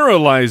the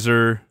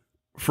Neuralizer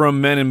from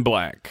Men in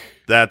Black.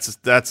 That's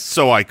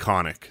so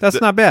iconic.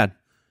 That's not bad.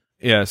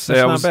 Yes, That's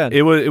it not was, bad.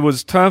 It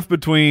was tough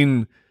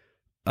between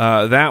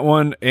that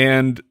one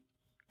and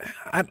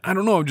I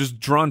don't know. I'm just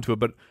drawn to it,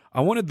 but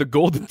I wanted the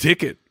golden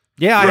ticket.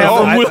 Yeah, I,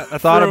 Oh, I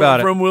thought about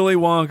it. From Willy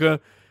Wonka.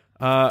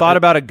 Thought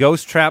about a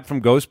ghost trap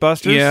from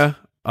Ghostbusters. Yeah,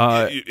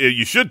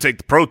 you should take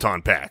the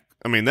proton pack.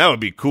 I mean, that would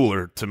be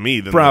cooler to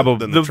me than probably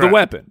than the trap.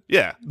 weapon.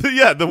 Yeah,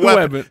 the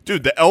weapon.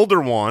 Dude, the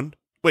Elder Wand.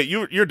 Wait,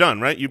 you're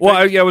done, right? You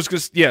Well, picked- I was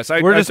just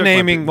We're I just took my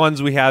naming pick.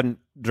 ones we hadn't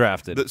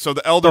drafted. so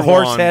the Elder The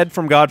horse Wand. head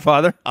from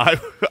Godfather.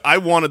 I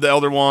wanted the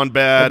Elder Wand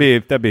bad.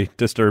 That'd be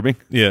disturbing.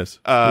 Yes,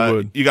 it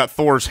would. You got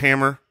Thor's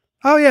hammer.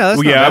 Oh yeah, that's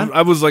Well, not yeah, bad.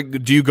 I was like,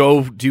 do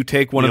you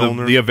take one of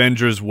Mjolnir. the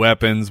Avengers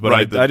weapons? But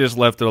Right, I just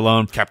left it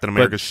alone. Captain But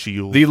America's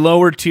shield. The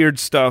lower tiered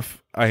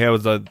stuff I had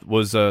was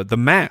the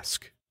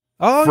mask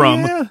Oh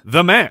from yeah.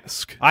 The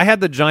Mask. I had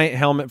the giant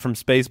helmet from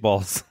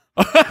Spaceballs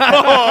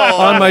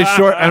on my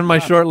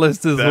short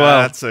list as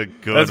well. That's a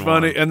good That's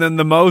one. funny. And then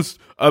the most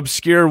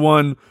obscure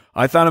one,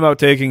 I thought about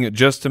taking it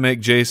just to make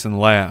Jason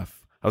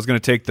laugh. I was going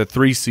to take the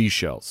 3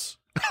 seashells.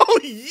 Oh,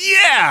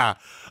 yeah.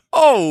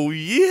 Oh,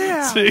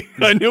 yeah. See,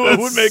 I knew it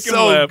would That's make him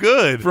so laugh.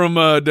 good. From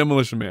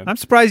Demolition Man. I'm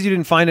surprised you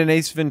didn't find an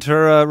Ace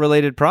Ventura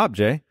related prop,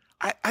 Jay.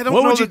 I don't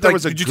What know would you that there like,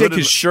 was a Did you good take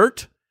his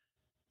shirt?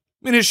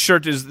 I mean, his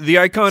shirt is the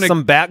iconic.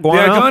 Some bat the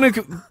guano.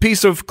 iconic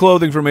piece of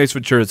clothing from Ace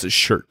Ventura is his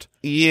shirt.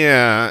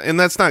 Yeah, and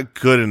that's not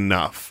good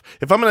enough.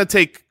 If I'm going to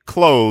take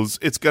clothes,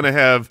 it's going to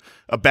have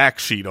a back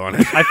sheet on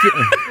it. I feel,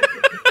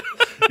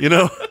 You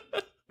know?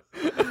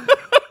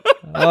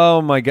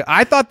 oh my god!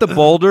 I thought the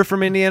boulder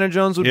from Indiana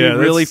Jones would Yeah, be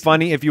really that's-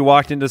 funny if you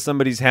walked into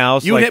somebody's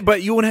house,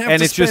 But you would have and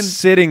to it's spend. just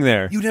sitting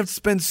there. You'd have to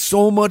spend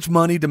so much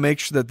money to make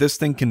sure that this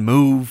thing can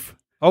move.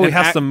 Oh, it And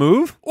has act- to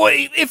move.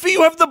 Wait, if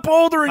you have the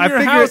boulder in I your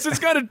figured- house, it's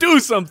got to do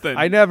something.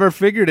 I never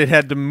figured it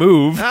had to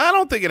move. I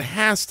don't think it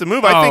has to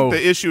move. I think Oh.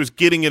 the issue is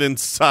getting it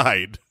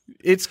inside.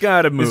 It's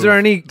got to move. Is there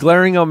any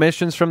glaring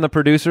omissions from the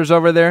producers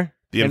over there?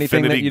 The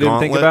Anything that Infinity you didn't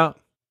think Gauntlet? about?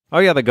 Oh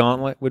yeah, the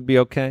gauntlet would be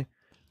okay.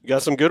 You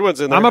got some good ones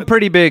in there. I'm a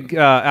pretty big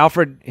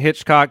Alfred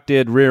Hitchcock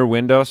did Rear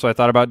Window, so I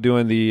thought about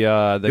doing the You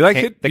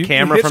like the you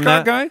camera from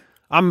Hitchcock that. guy?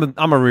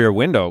 I'm a Rear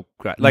Window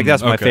guy. Like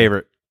that's my okay.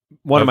 favorite.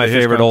 One of Of my the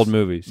favorite Hitchcocks? old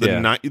movies. The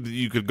Yeah,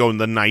 you could go in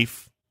the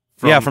knife.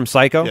 from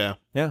Psycho. Yeah.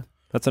 yeah,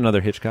 that's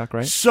another Hitchcock,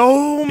 right?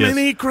 So Yes.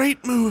 many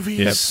great movies.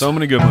 Yeah, so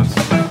many good ones.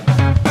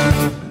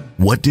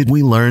 What did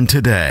we learn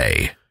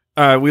today?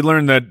 We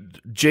learned that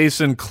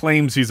Jason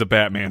claims he's a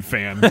Batman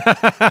fan.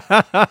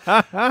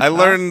 I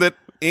learned that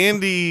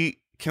Andy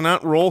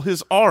cannot roll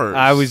his R's.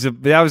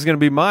 That was going to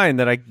be mine.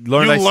 That I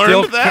learned. You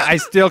learned that? I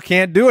still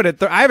can't do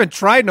it. I haven't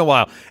tried in a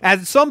while.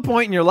 At some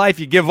point in your life,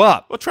 you give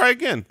up. Well, try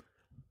again.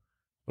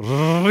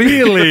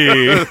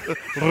 Really?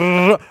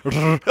 Oh,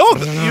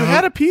 you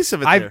had a piece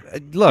of it there.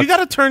 Look. You got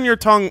to turn your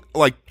tongue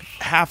like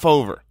half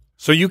over.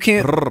 So you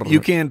can't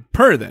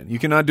purr then. You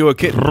cannot do a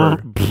kitten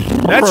purr.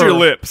 That's your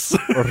lips.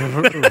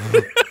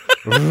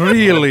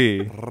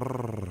 Really?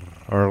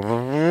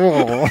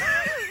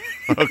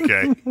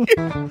 Okay.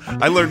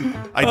 I learned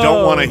I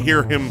don't want to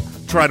hear him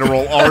try to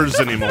roll R's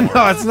anymore.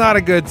 No, it's not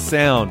a good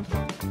sound.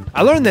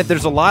 I learned that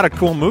there's a lot of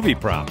cool movie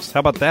props. How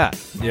about that?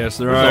 Yes,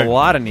 there There's are. a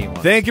lot of neat ones.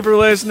 Thank you for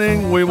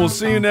listening. We will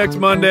see you next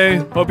Monday.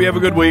 Hope you have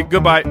a good week.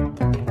 Goodbye.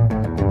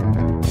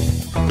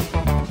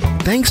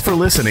 Thanks for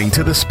listening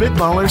to the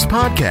Spitballers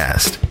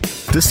Podcast.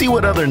 To see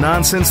what other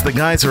nonsense the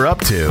guys are up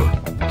to,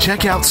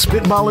 check out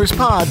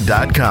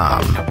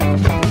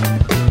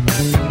SpitballersPod.com.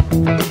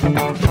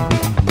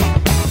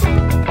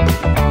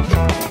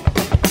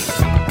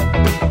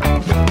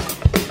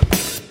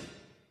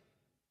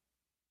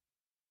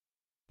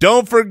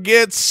 Don't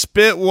forget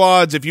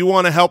Spitwads. If you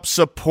want to help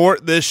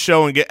support this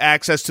show and get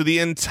access to the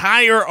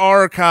entire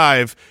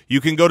archive,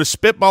 you can go to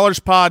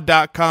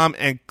spitballerspod.com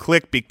and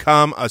click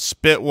Become a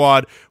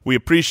Spitwad. We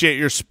appreciate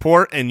your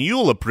support, and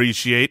you'll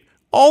appreciate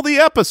all the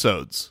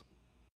episodes.